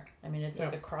everywhere. I mean, it's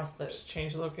like across the... Just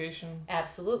change the location.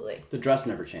 Absolutely. The dress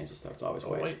never changes, though. It's always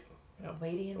white.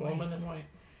 Lady in white. Woman in white.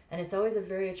 And it's always a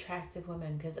very attractive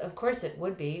woman, because of course it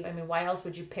would be. I mean, why else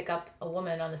would you pick up a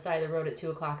woman on the side of the road at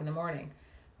 2 o'clock in the morning,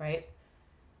 right?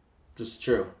 Just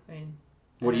true. I mean...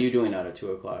 What are you doing out at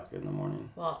 2 o'clock in the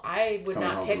morning? Well, I would Coming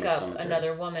not home pick from the up cemetery.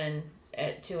 another woman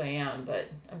at 2 a.m.,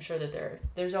 but I'm sure that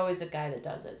there's always a guy that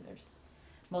does it.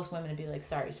 Most women would be like,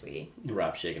 sorry, sweetie.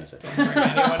 Rob's shaking his head. Don't do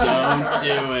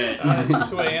it. At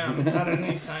 2 a.m. Not at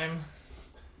any time.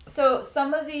 So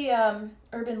some of the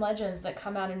urban legends that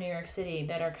come out of New York City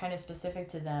that are kind of specific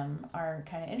to them are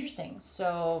kind of interesting.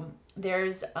 So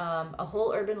there's a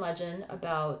whole urban legend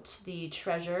about the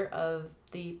treasure of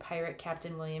the pirate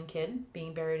Captain William Kidd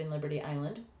being buried in Liberty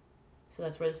Island. So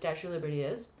that's where the Statue of Liberty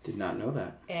is. Did not know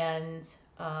that. And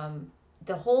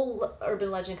the whole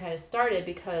urban legend kind of started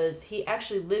because he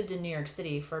actually lived in New York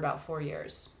City for about 4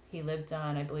 years. He lived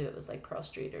on, I believe it was like Pearl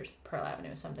Street or Pearl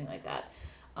Avenue, something like that.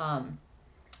 And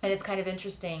it's kind of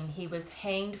interesting. He was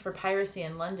hanged for piracy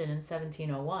in London in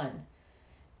 1701.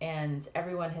 And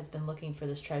everyone has been looking for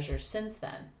this treasure since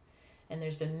then. And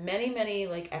there's been many, many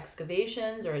like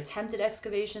excavations or attempted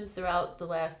excavations throughout the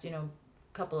last,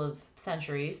 couple of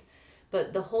centuries.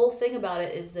 But the whole thing about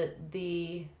it is that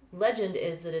the legend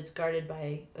is that it's guarded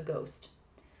by a ghost.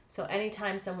 So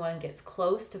anytime someone gets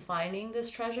close to finding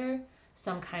this treasure,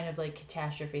 some kind of like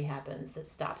catastrophe happens that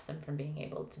stops them from being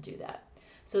able to do that.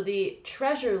 So the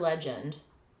treasure legend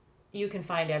you can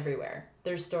find everywhere.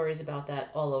 There's stories about that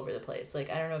all over the place. Like,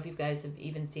 I don't know if you guys have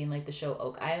even seen like the show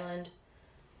Oak Island.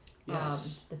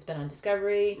 Yes. That's been on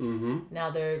Discovery. Mm-hmm.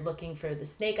 Now they're looking for the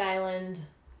Snake Island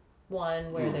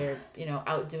one where they're,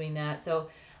 out doing that. So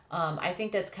I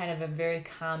think that's kind of a very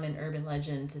common urban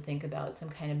legend to think about some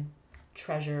kind of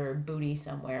treasure or booty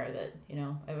somewhere that,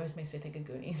 it always makes me think of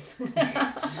Goonies.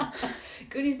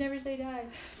 Goonies never say die.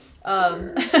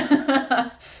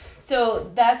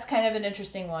 So that's kind of an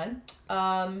interesting one.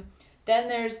 Then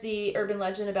there's the urban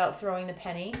legend about throwing the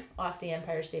penny off the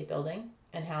Empire State Building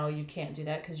and how you can't do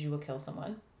that because you will kill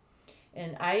someone.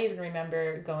 And I even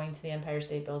remember going to the Empire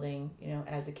State Building,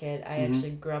 as a kid. I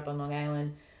actually grew up on Long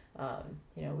Island.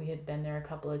 We had been there a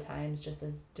couple of times just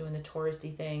as doing the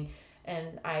touristy thing.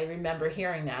 And I remember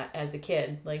hearing that as a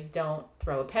kid, like, don't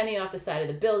throw a penny off the side of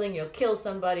the building, you'll kill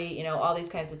somebody, all these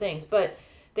kinds of things. But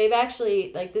they've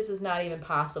actually, like, this is not even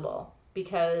possible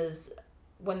because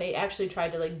when they actually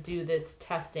tried to, like, do this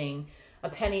testing, a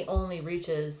penny only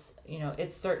reaches,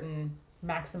 its certain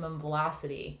maximum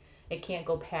velocity. It can't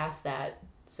go past that.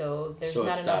 So there's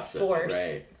not enough force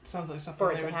Sounds like something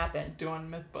for it they to would happen. do on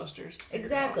Mythbusters.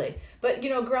 Exactly. But,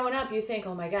 growing up, you think,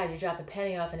 oh my God, you drop a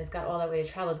penny off and it's got all that way to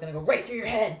travel. It's going to go right through your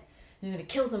head. And you're going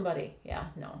to kill somebody. Yeah,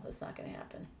 no, that's not going to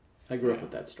happen. I grew up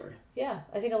with that story. Yeah,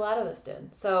 I think a lot of us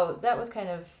did. So that was kind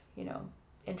of,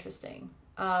 interesting.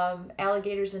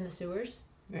 Alligators in the sewers.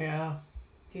 Yeah.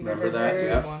 If you've Remember ever that? heard,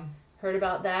 Yeah. One. heard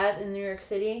about that in New York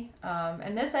City.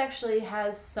 And this actually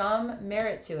has some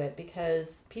merit to it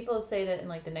because people say that in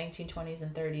like the 1920s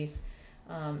and 30s,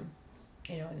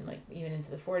 and like even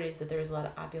into the 40s, that there was a lot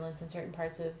of opulence in certain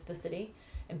parts of the city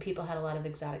and people had a lot of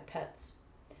exotic pets.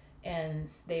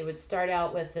 And they would start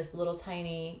out with this little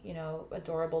tiny,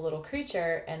 adorable little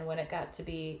creature. And when it got to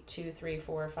be 2, 3,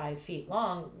 4, 5 feet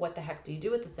long, what the heck do you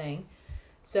do with the thing?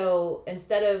 So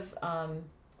instead of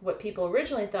what people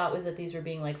originally thought was that these were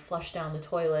being like flushed down the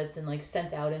toilets and like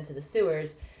sent out into the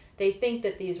sewers, they think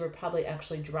that these were probably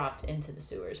actually dropped into the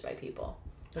sewers by people.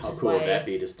 Which How is cool why, would that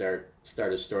be to start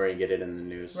a story and get it in the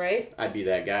news? Right? I'd be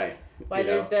that guy. Why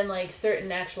there's been like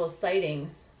certain actual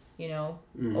sightings,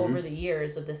 over the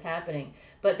years of this happening.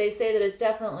 But they say that it's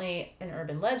definitely an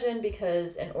urban legend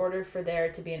because in order for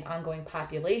there to be an ongoing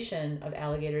population of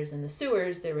alligators in the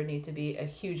sewers, there would need to be a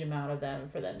huge amount of them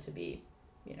for them to be,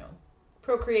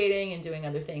 procreating and doing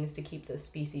other things to keep the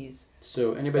species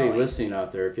So anybody going. listening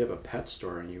out there, if you have a pet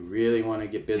store and you really want to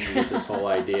get busy with this whole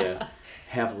idea,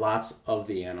 have lots of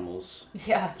the animals.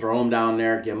 Yeah. Throw them down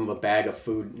there, give them a bag of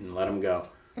food, and let them go.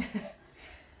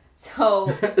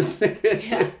 So,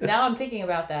 yeah, now I'm thinking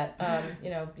about that.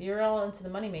 You're all into the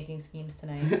money-making schemes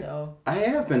tonight, so I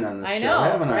have been on this I show, know,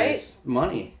 haven't I? right? It's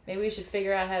money. maybe we should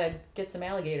figure out how to get some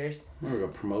alligators. We're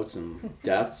going to promote some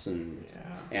deaths and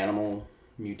animal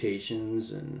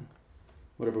mutations and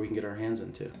whatever we can get our hands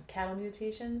into. Cattle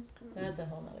mutations? That's a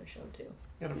whole nother show, too.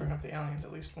 You gotta bring up the aliens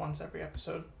at least once every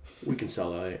episode. We can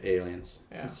sell aliens.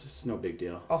 Yeah. It's just no big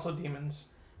deal. Also demons.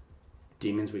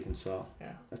 Demons we can sell.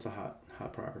 Yeah. That's a hot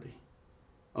property.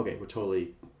 Okay, we're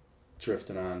totally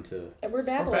drifting on to... We're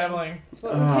babbling. We're babbling. That's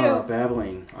what we do.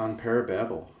 Babbling on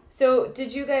Parababble. So,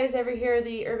 did you guys ever hear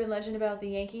the urban legend about the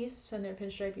Yankees and their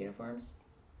pinstripe uniforms?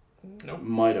 Nope.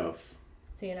 Might have.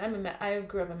 See, and I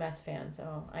grew up a Mets fan,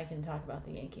 so I can talk about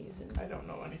the Yankees. And I don't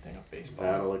know anything of baseball.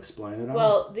 That'll explain it all.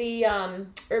 well, the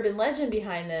urban legend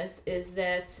behind this is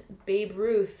that Babe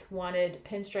Ruth wanted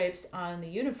pinstripes on the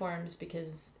uniforms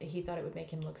because he thought it would make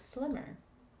him look slimmer.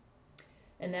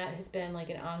 And that has been like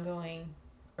an ongoing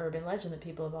urban legend that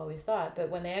people have always thought. But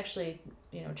when they actually,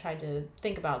 tried to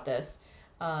think about this,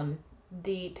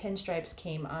 the pinstripes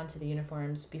came onto the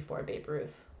uniforms before Babe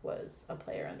Ruth was a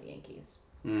player on the Yankees.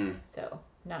 So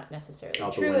not necessarily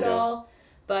Out the true at window. all,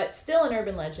 but still an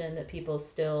urban legend that people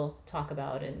still talk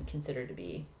about and consider to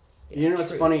be it's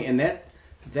true. funny, and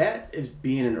that is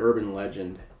being an urban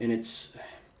legend, and it's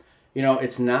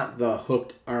it's not the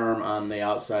hooked arm on the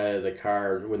outside of the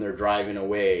car when they're driving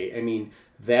away. I mean,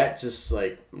 that just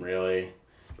like, really?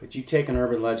 But you take an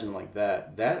urban legend like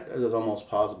that is almost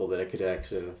possible that it could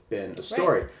actually have been a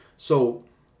story. Right. So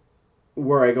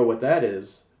where I go with that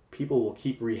is people will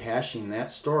keep rehashing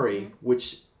that story,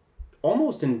 which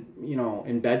almost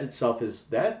embeds itself as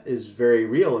that is very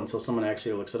real until someone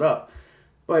actually looks it up.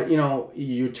 But,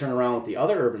 you turn around with the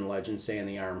other urban legend saying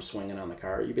the arm swinging on the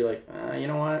car, you'd be like, you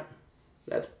know what?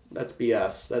 That's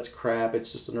BS. That's crap.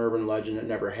 It's just an urban legend. It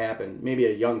never happened. Maybe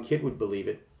a young kid would believe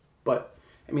it. But,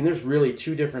 I mean, there's really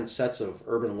two different sets of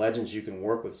urban legends you can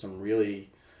work with some really,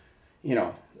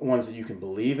 ones that you can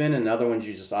believe in, and other ones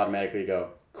you just automatically go,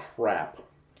 crap.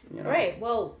 Right.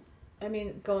 Well, I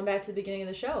mean, going back to the beginning of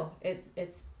the show,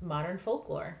 it's modern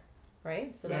folklore,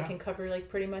 right? So that can cover like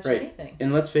pretty much anything.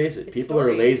 And let's face it, It's people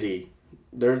stories. are lazy.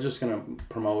 They're just going to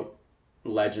promote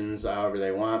legends however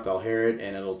they want. They'll hear it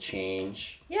and it'll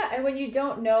change. Yeah, and when you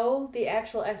don't know the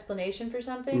actual explanation for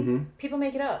something, people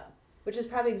make it up, which is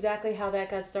probably exactly how that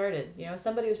got started.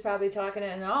 Somebody was probably talking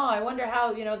and, I wonder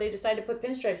how, they decided to put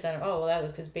pinstripes on it. Oh, well, that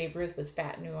was because Babe Ruth was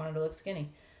fat and he wanted to look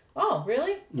skinny. Oh,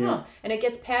 really? Yeah. Oh. And it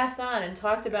gets passed on and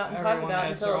talked about Everyone until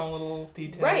adds their own little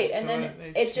details. right, to and then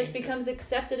it just change becomes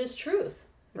accepted as truth.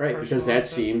 Right, because that Personalize it.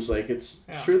 seems like it's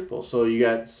truthful. So you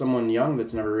got someone young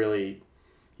that's never really,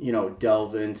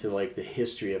 delved into like the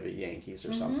history of the Yankees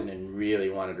or something and really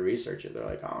wanted to research it. They're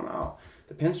like, oh no,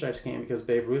 the pinstripes came because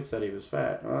Babe Ruth said he was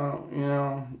fat. Well,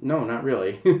 no, not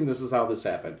really. This is how this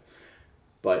happened.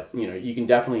 But, you can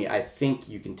definitely, I think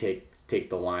you can take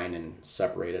the line and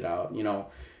separate it out,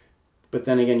 But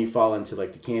then again, you fall into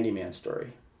like the Candyman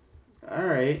story. All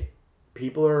right,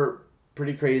 people are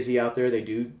pretty crazy out there. They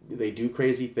do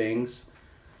crazy things,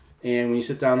 and when you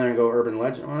sit down there and go urban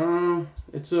legend,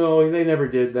 they never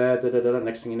did that.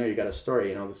 Next thing you know, you got a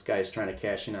story. This guy's trying to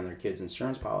cash in on their kid's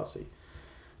insurance policy.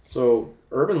 So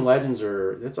urban legends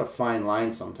that's a fine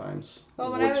line sometimes.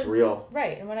 Well, What's real?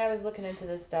 Right, and when I was looking into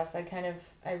this stuff,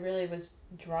 I really was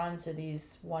drawn to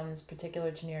these ones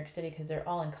particular to New York City because they're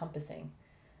all encompassing.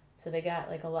 So they got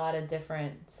like a lot of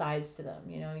different sides to them.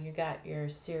 You got your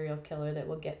serial killer that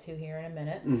we'll get to here in a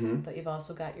minute, but you've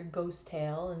also got your ghost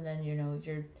tale, and then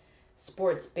your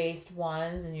sports-based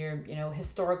ones, and your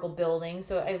historical buildings.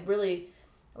 So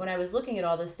when I was looking at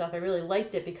all this stuff, I really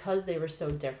liked it because they were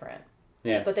so different.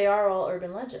 Yeah. But they are all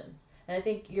urban legends, and I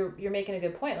think you're making a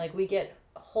good point. Like we get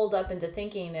holed up into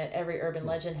thinking that every urban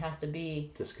legend has to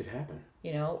be This could happen.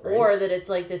 right? Right. Or that it's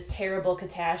like this terrible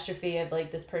catastrophe of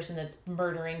like this person that's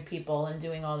murdering people and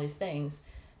doing all these things.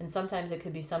 And sometimes it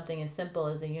could be something as simple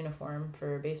as a uniform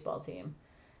for a baseball team,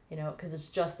 because it's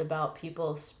just about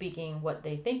people speaking what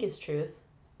they think is truth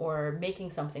or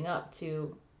making something up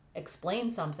to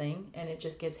explain something, and it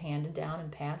just gets handed down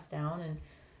and passed down and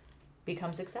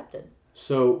becomes accepted.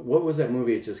 So, what was that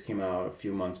movie that just came out a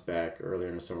few months back, earlier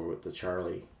in the summer, with the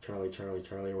Charlie, or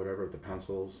whatever, with the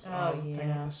pencils? thing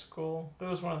with the school. It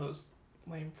was one of those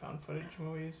lame found footage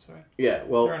movies. So Yeah,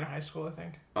 well, they're in high school, I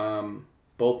think.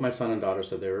 both my son and daughter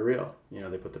said they were real.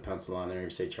 They put the pencil on there, you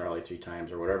say Charlie 3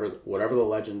 times, or whatever the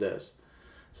legend is.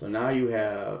 So now you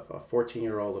have a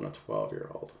 14-year-old and a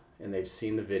 12-year-old, and they've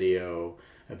seen the video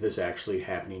of this actually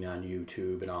happening on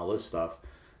YouTube and all this stuff.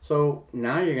 So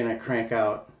now you're going to crank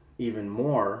out even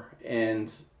more,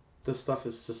 and this stuff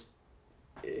is just,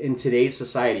 in today's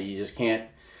society,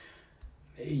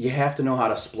 you have to know how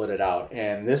to split it out,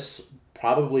 and this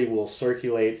probably will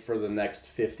circulate for the next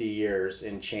 50 years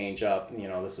and change up.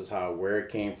 This is where it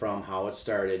came from, how it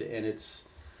started, and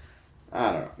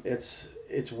I don't know,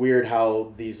 it's weird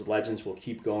how these legends will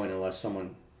keep going unless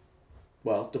someone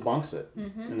debunks it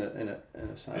in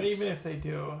a sense. And even if they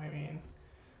do, I mean,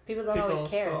 People don't always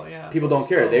care. Still, people don't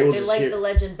care. They will just like hear the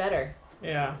legend better.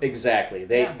 Yeah. Exactly.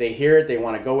 They hear it, they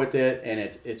want to go with it, and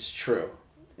it's true.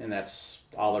 And that's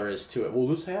all there is to it. Well,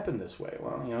 this happened this way.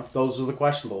 Well, if those are the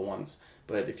questionable ones.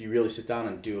 But if you really sit down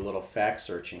and do a little fact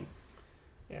searching,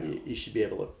 you should be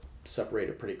able to separate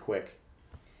it pretty quick.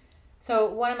 So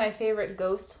one of my favorite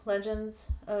ghost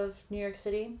legends of New York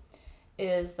City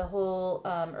is the whole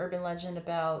urban legend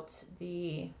about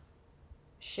the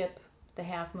ship, the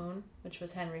Half Moon, which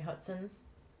was Henry Hudson's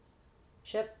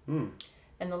ship. And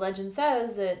the legend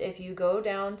says that if you go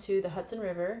down to the Hudson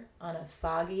River on a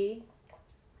foggy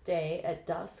day at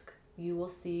dusk, you will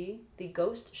see the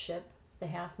ghost ship, the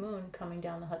Half Moon, coming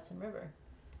down the Hudson River.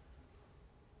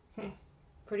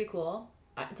 Pretty cool.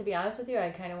 To be honest with you, I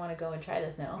kind of want to go and try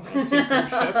this now.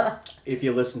 If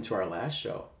you listen to our last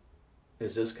show,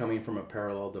 is this coming from a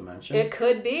parallel dimension? It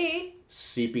could be.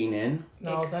 Seeping in?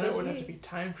 No, then it would have to be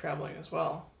time traveling as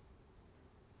well.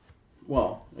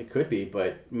 Well, it could be,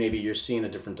 but maybe you're seeing a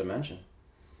different dimension.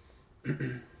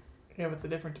 Yeah, but the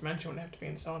different dimension would have to be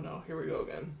in Sono. Here we go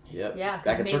again. Yep. Yeah,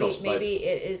 Back in because circles, maybe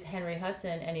it is Henry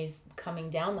Hudson and he's coming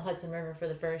down the Hudson River for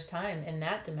the first time in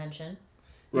that dimension.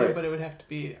 Yeah, Right. but it would have to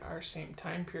be our same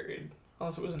time period.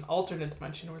 Unless it was an alternate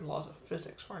dimension where the laws of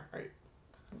physics weren't right.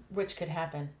 Which could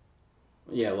happen.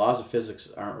 Yeah, laws of physics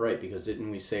aren't right, because didn't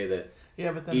we say that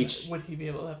Yeah, but then Each- would he be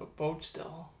able to have a boat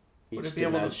still? Would each it be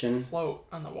able to dimension... float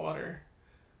on the water?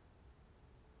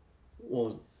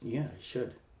 Well, yeah, it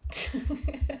should.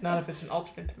 Not if it's an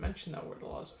alternate dimension, though, where the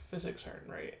laws of physics aren't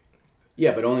right.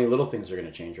 Yeah, but only little things are going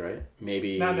to change, right?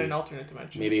 Maybe Not in an alternate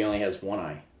dimension. maybe he only has one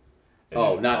eye.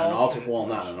 Oh, not an alternate. Well,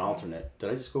 alternate not an alternate.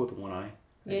 Did I just go with the one eye?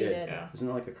 I Yeah, you did. Yeah. Isn't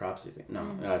it like a Cropsy thing?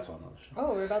 No, that's all another show.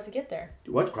 Oh, we're about to get there.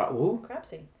 What? Who?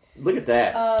 Crapsy. Look at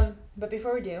that. But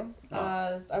before we do,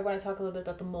 Oh. I want to talk a little bit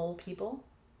about the mole people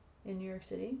in New York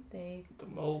City. The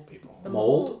mole people. The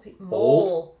Mold?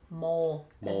 mole,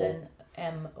 as Mole.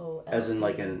 in MOL. As in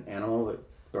like an animal that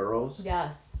burrows?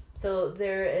 Yes. So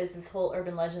there is this whole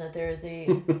urban legend that there is a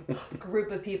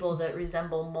group of people that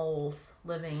resemble moles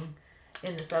living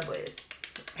in the subways.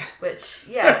 Which,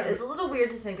 yeah, is a little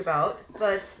weird to think about.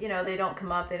 But, they don't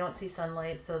come up, they don't see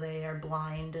sunlight, so they are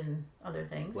blind and other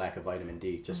things. Lack of vitamin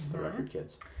D, just for the record,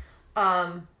 kids.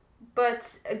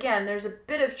 But again, there's a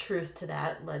bit of truth to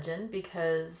that legend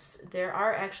because there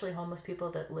are actually homeless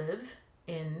people that live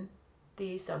in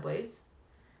the subways,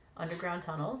 underground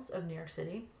tunnels of New York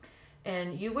City.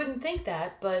 And you wouldn't think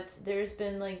that, but there's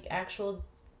been like actual,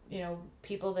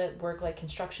 people that work like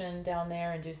construction down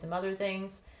there and do some other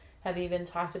things have even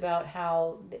talked about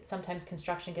how sometimes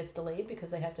construction gets delayed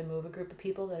because they have to move a group of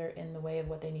people that are in the way of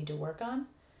what they need to work on.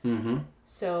 Mm-hmm.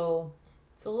 So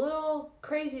it's a little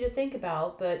crazy to think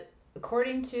about, but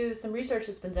according to some research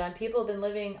that's been done, people have been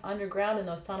living underground in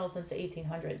those tunnels since the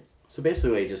 1800s. So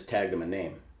basically, they just tagged them a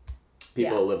name.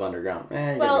 People Yeah. who live underground. You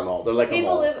Well, get them all. They're like a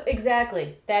People mole. live,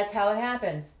 exactly. That's how it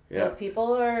happens. So Yeah.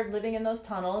 people are living in those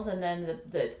tunnels, and then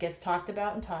it gets talked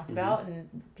about and talked about,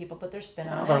 and people put their spin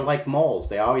No, on they're it. like moles.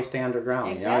 They always stay underground.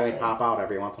 Exactly. They pop out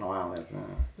every once in a while.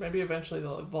 Maybe eventually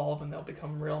they'll evolve and they'll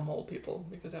become real mole people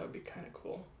because that would be kind of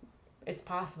cool. It's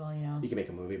possible, You can make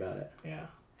a movie about it. Yeah.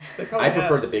 I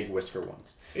prefer the big whisker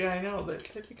ones. Yeah, I know.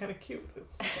 They'd be kind of cute.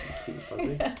 Cute,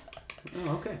 fuzzy.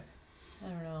 Oh, okay. I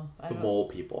don't know. The mole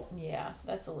people. Yeah,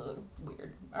 that's a little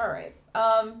weird. All right.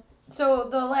 So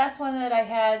the last one that I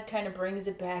had kind of brings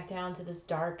it back down to this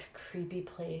dark, creepy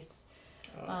place.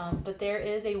 But there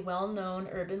is a well-known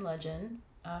urban legend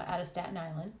out of Staten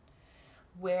Island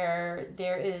where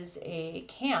there is a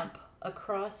camp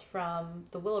across from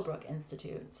the Willowbrook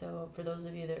Institute. So for those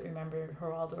of you that remember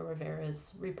Geraldo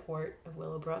Rivera's report of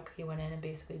Willowbrook, he went in and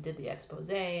basically did the expose,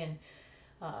 and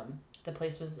the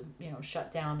place was,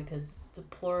 shut down because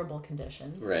deplorable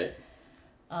conditions. Right.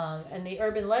 And the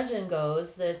urban legend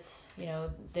goes that,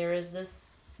 there is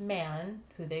this man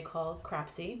who they call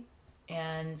Cropsy,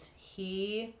 and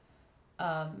he,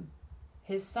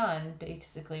 his son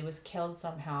basically was killed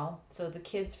somehow. So the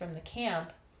kids from the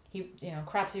camp,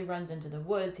 Cropsy runs into the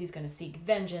woods. He's going to seek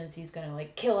vengeance. He's going to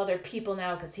kill other people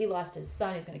now because he lost his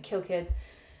son. He's going to kill kids.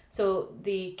 So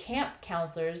the camp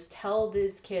counselors tell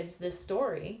these kids this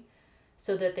story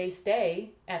so that they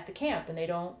stay at the camp and they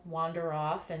don't wander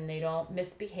off and they don't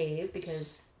misbehave,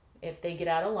 because if they get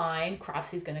out of line,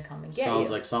 Cropsy's going to come and get you. Sounds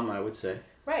like something I would say.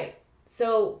 Right.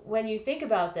 So when you think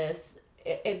about this,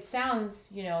 it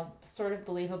sounds, sort of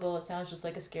believable. It sounds just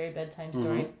like a scary bedtime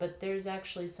story, but there's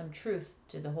actually some truth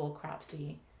to the whole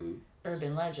Cropsy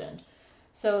urban legend.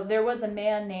 So there was a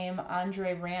man named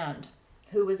Andre Rand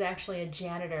who was actually a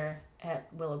janitor at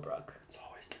Willowbrook. It's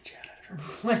always the janitor.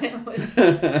 When it was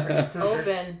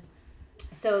open.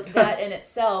 So that in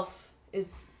itself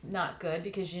is not good,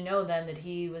 because then that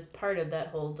he was part of that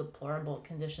whole deplorable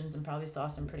conditions and probably saw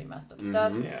some pretty messed up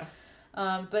stuff. Yeah.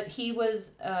 But he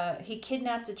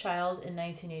kidnapped a child in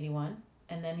 1981,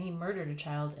 and then he murdered a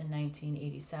child in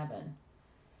 1987.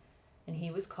 And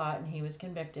he was caught and he was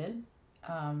convicted.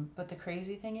 But the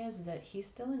crazy thing is that he's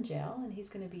still in jail and he's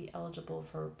going to be eligible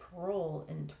for parole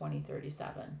in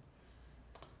 2037.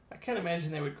 I can't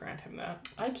imagine they would grant him that.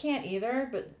 I can't either,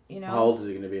 but How old is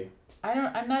he going to be?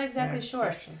 I'm not exactly Yeah, sure.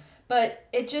 question. But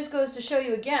it just goes to show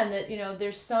you again that,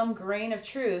 there's some grain of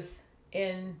truth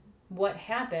in what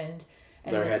happened,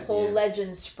 and this whole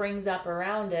legend springs up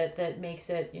around it that makes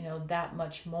it, that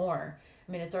much more.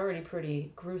 I mean, it's already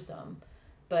pretty gruesome,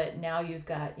 but now you've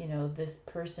got, this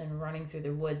person running through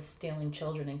the woods, stealing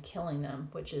children and killing them,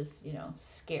 which is,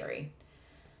 scary.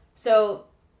 So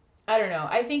I don't know.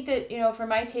 I think that, for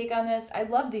my take on this, I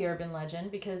love the urban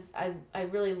legend because I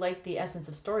really like the essence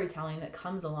of storytelling that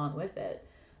comes along with it.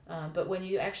 But when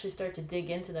you actually start to dig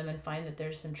into them and find that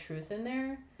there's some truth in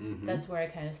there, that's where I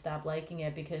kind of stop liking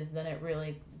it, because then it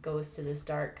really goes to this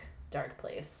dark, dark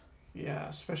place. Yeah,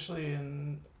 especially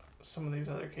in some of these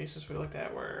other cases we looked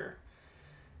at where,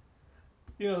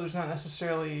 there's not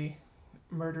necessarily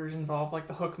murders involved, like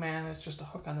the hook man. It's just a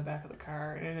hook on the back of the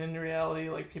car. And in reality,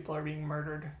 people are being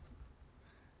murdered.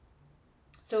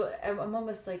 So I'm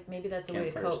almost like, maybe that's a way to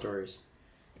Campfire cope. stories.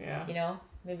 Yeah.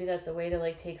 Maybe that's a way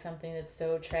to take something that's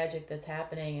so tragic that's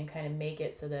happening and kind of make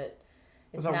it so that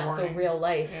it's As a not warning. so real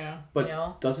life. Yeah.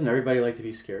 But doesn't everybody like to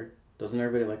be scared? Doesn't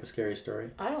everybody like a scary story?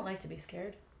 I don't like to be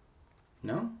scared.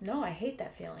 No? No, I hate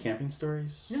that feeling. Camping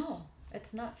stories? No.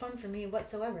 It's not fun for me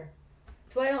whatsoever.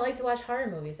 That's why I don't like to watch horror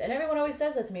movies. And everyone always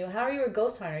says that to me. Well, how are you a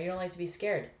ghost hunter? You don't like to be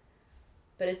scared.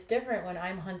 But it's different when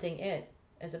I'm hunting it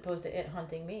as opposed to it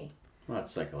hunting me. Well,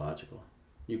 it's psychological.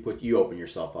 You open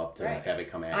yourself up to Right. have it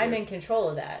come at you. I'm in control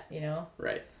of that, you know?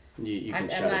 Right. You can I'm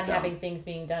shut not it down. having things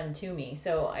being done to me.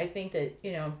 So I think that,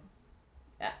 you know,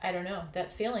 I don't know.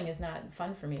 That feeling is not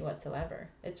fun for me whatsoever.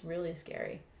 It's really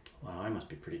scary. Wow, I must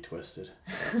be pretty twisted.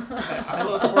 I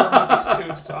love horror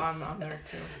movies too, so I'm there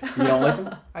too. You don't like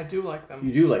them? I do like them.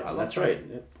 You do like I them. love That's them.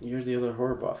 right. You're the other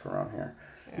horror buff around here.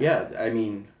 Yeah, I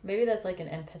mean... Maybe that's like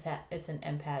it's an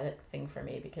empathic thing for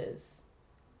me because,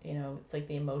 you know, it's like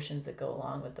the emotions that go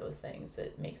along with those things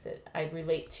that makes it, I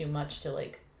relate too much to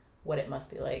like what it must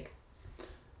be like.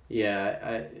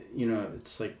 Yeah,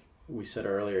 it's like we said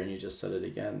earlier, and you just said it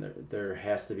again, there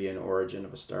has to be an origin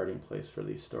of a starting place for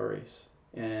these stories.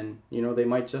 And, you know, they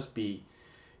might just be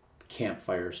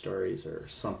campfire stories or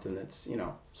something that's, you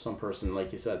know, some person,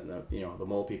 like you said, the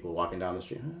mole people walking down the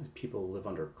street. People live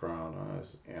underground.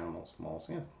 There's animals, moles.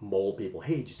 Yeah, mole people.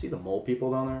 Hey, did you see the mole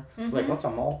people down there? Mm-hmm. Like, what's a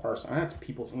mole person? That's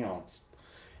people, you know,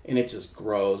 and it just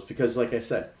grows because, like I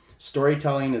said,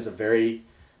 storytelling is a very,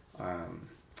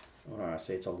 what do I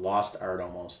say? It's a lost art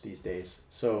almost these days.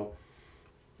 So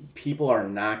people are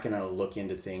not going to look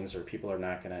into things, or people are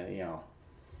not going to,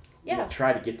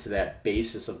 try to get to that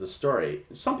basis of the story.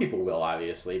 Some people will,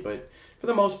 obviously, but for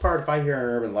the most part, if I hear an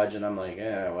urban legend, I'm like,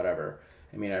 whatever.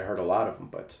 I mean, I heard a lot of them,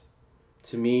 but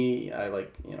to me, I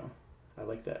like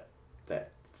that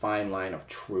fine line of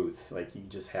truth. Like, you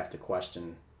just have to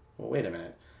question, well, wait a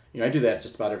minute. I do that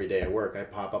just about every day at work. I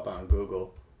pop up on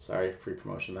Google. Sorry, free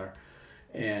promotion there.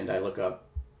 And I look up,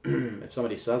 if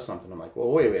somebody says something, I'm like,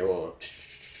 well, wait, whoa.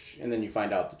 And then you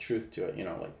find out the truth to it,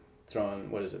 like throwing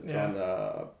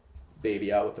the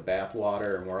baby out with the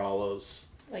bathwater, and where all those...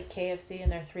 Like KFC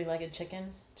and their three-legged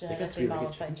chickens, genetically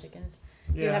modified chickens.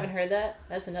 Yeah. You haven't heard that?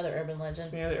 That's another urban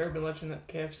legend. Yeah, the urban legend that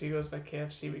KFC goes by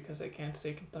KFC because they can't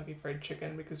say Kentucky Fried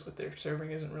Chicken because what they're serving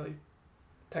isn't really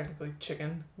technically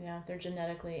chicken. Yeah, they're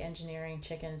genetically engineering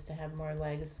chickens to have more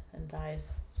legs and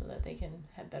thighs so that they can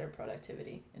have better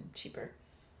productivity and cheaper.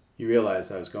 You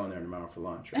realize I was going there tomorrow for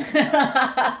lunch,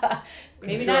 right?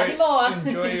 Maybe not anymore.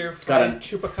 Enjoy your fried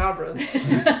chupacabras.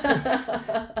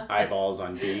 Eyeballs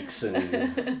on beaks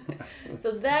and...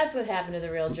 So that's what happened to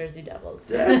the real Jersey Devils.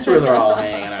 That's where they're all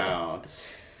hanging out.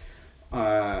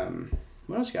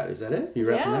 What else you got? Is that it? You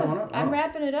wrapping that one up? I'm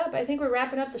wrapping it up. I think we're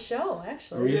wrapping up the show,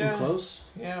 actually. Are we even close?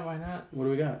 Yeah, why not? What do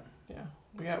we got? Yeah,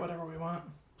 we got whatever we want.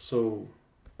 So,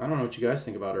 I don't know what you guys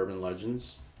think about urban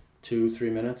legends.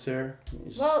 2-3 minutes there?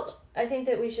 Well, I think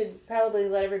that we should probably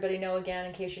let everybody know again,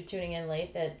 in case you're tuning in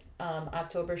late, that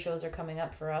October shows are coming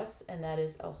up for us, and that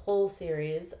is a whole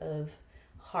series of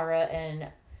horror and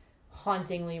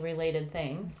hauntingly related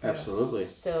things. Absolutely.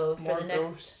 So for the next...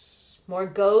 Ghosts. More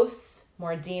ghosts,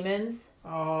 more demons.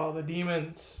 Oh, the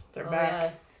demons. They're back.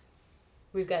 Yes.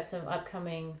 We've got some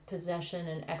upcoming possession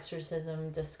and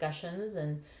exorcism discussions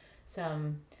and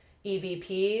some...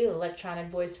 EVP, electronic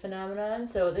voice phenomenon.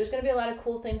 So there's going to be a lot of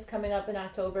cool things coming up in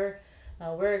October.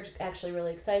 We're actually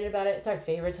really excited about it. It's our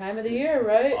favorite time of the year,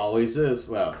 right? It always is.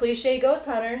 Well, cliche ghost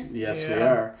hunters. Yes, we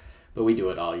are. But we do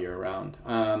it all year round.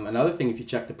 Another thing, if you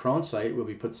check the Prone site, we'll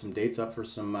be putting some dates up for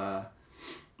some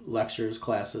lectures,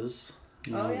 classes.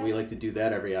 We like to do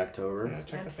that every October. Yeah,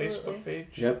 check the Facebook page.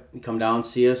 Yep. You come down,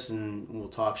 see us, and we'll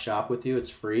talk shop with you. It's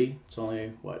free. It's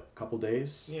only, a couple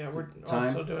days? Yeah, we're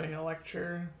also doing a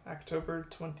lecture October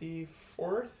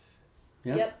 24th.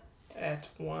 Yep. At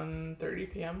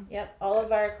 1:30 p.m. Yep. All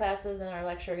of our classes and our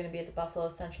lecture are going to be at the Buffalo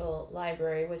Central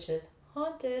Library, which is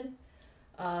haunted.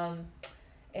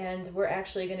 And we're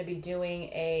actually going to be doing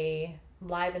a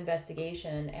live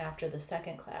investigation after the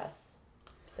second class.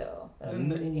 So that'll be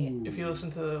pretty neat. If you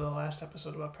listen to the last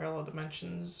episode about parallel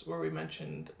dimensions, where we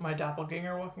mentioned my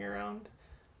doppelganger walking around,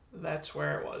 that's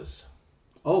where it was.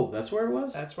 Oh, that's where it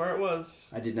was? That's where it was.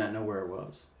 I did not know where it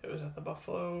was. It was at the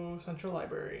Buffalo Central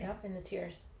Library. Yep, in the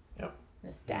tiers. Yep. In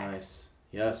the stacks. Nice.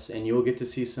 Yes, and you will get to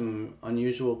see some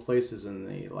unusual places in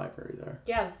the library there.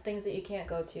 Yeah, things that you can't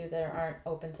go to that aren't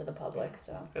open to the public.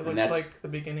 So it looks like the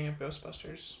beginning of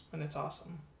Ghostbusters, and it's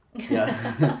awesome.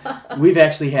 Yeah. We've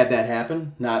actually had that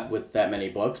happen, not with that many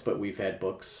books, but we've had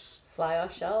books fly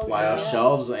off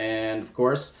shelves, and of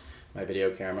course my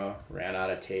video camera ran out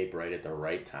of tape right at the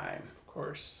right time. Of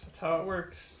course, that's how it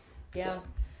works. Yeah. So.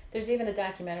 There's even a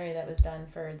documentary that was done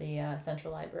for the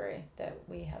Central Library that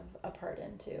we have a part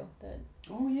in too. That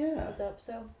is up.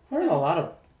 So learn a lot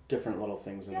of different little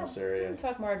things in this area. We'll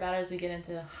talk more about it as we get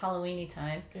into Halloweeny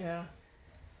time. Yeah.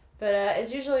 But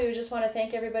as usual, we just want to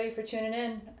thank everybody for tuning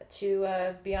in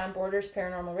to Beyond Borders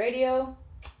Paranormal Radio.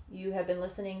 You have been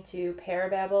listening to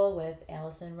Parababble with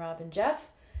Allison, Rob, and Jeff.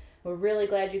 We're really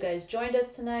glad you guys joined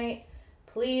us tonight.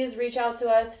 Please reach out to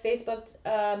us,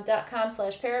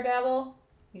 facebook.com/Parababble.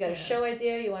 You got a show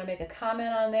idea, you want to make a comment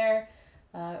on there,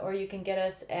 or you can get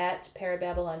us at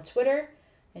Parababble on Twitter,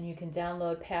 and you can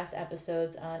download past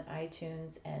episodes on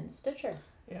iTunes and Stitcher.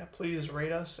 Yeah, please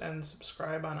rate us and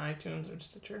subscribe on iTunes or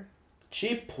Stitcher.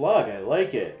 Cheap plug, I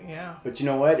like it. Yeah. But you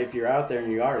know what? If you're out there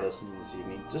and you are listening this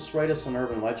evening, just write us an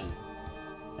urban legend.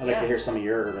 I'd like to hear some of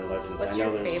your urban legends. What's I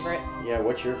know your favorite? Yeah,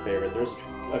 what's your favorite? There's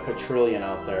a quadrillion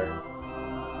out there.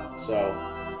 So,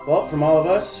 well, from all of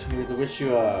us, we wish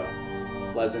you a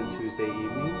pleasant Tuesday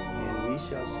evening, and we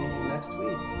shall see you next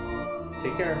week.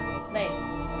 Take care. Night.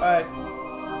 Bye.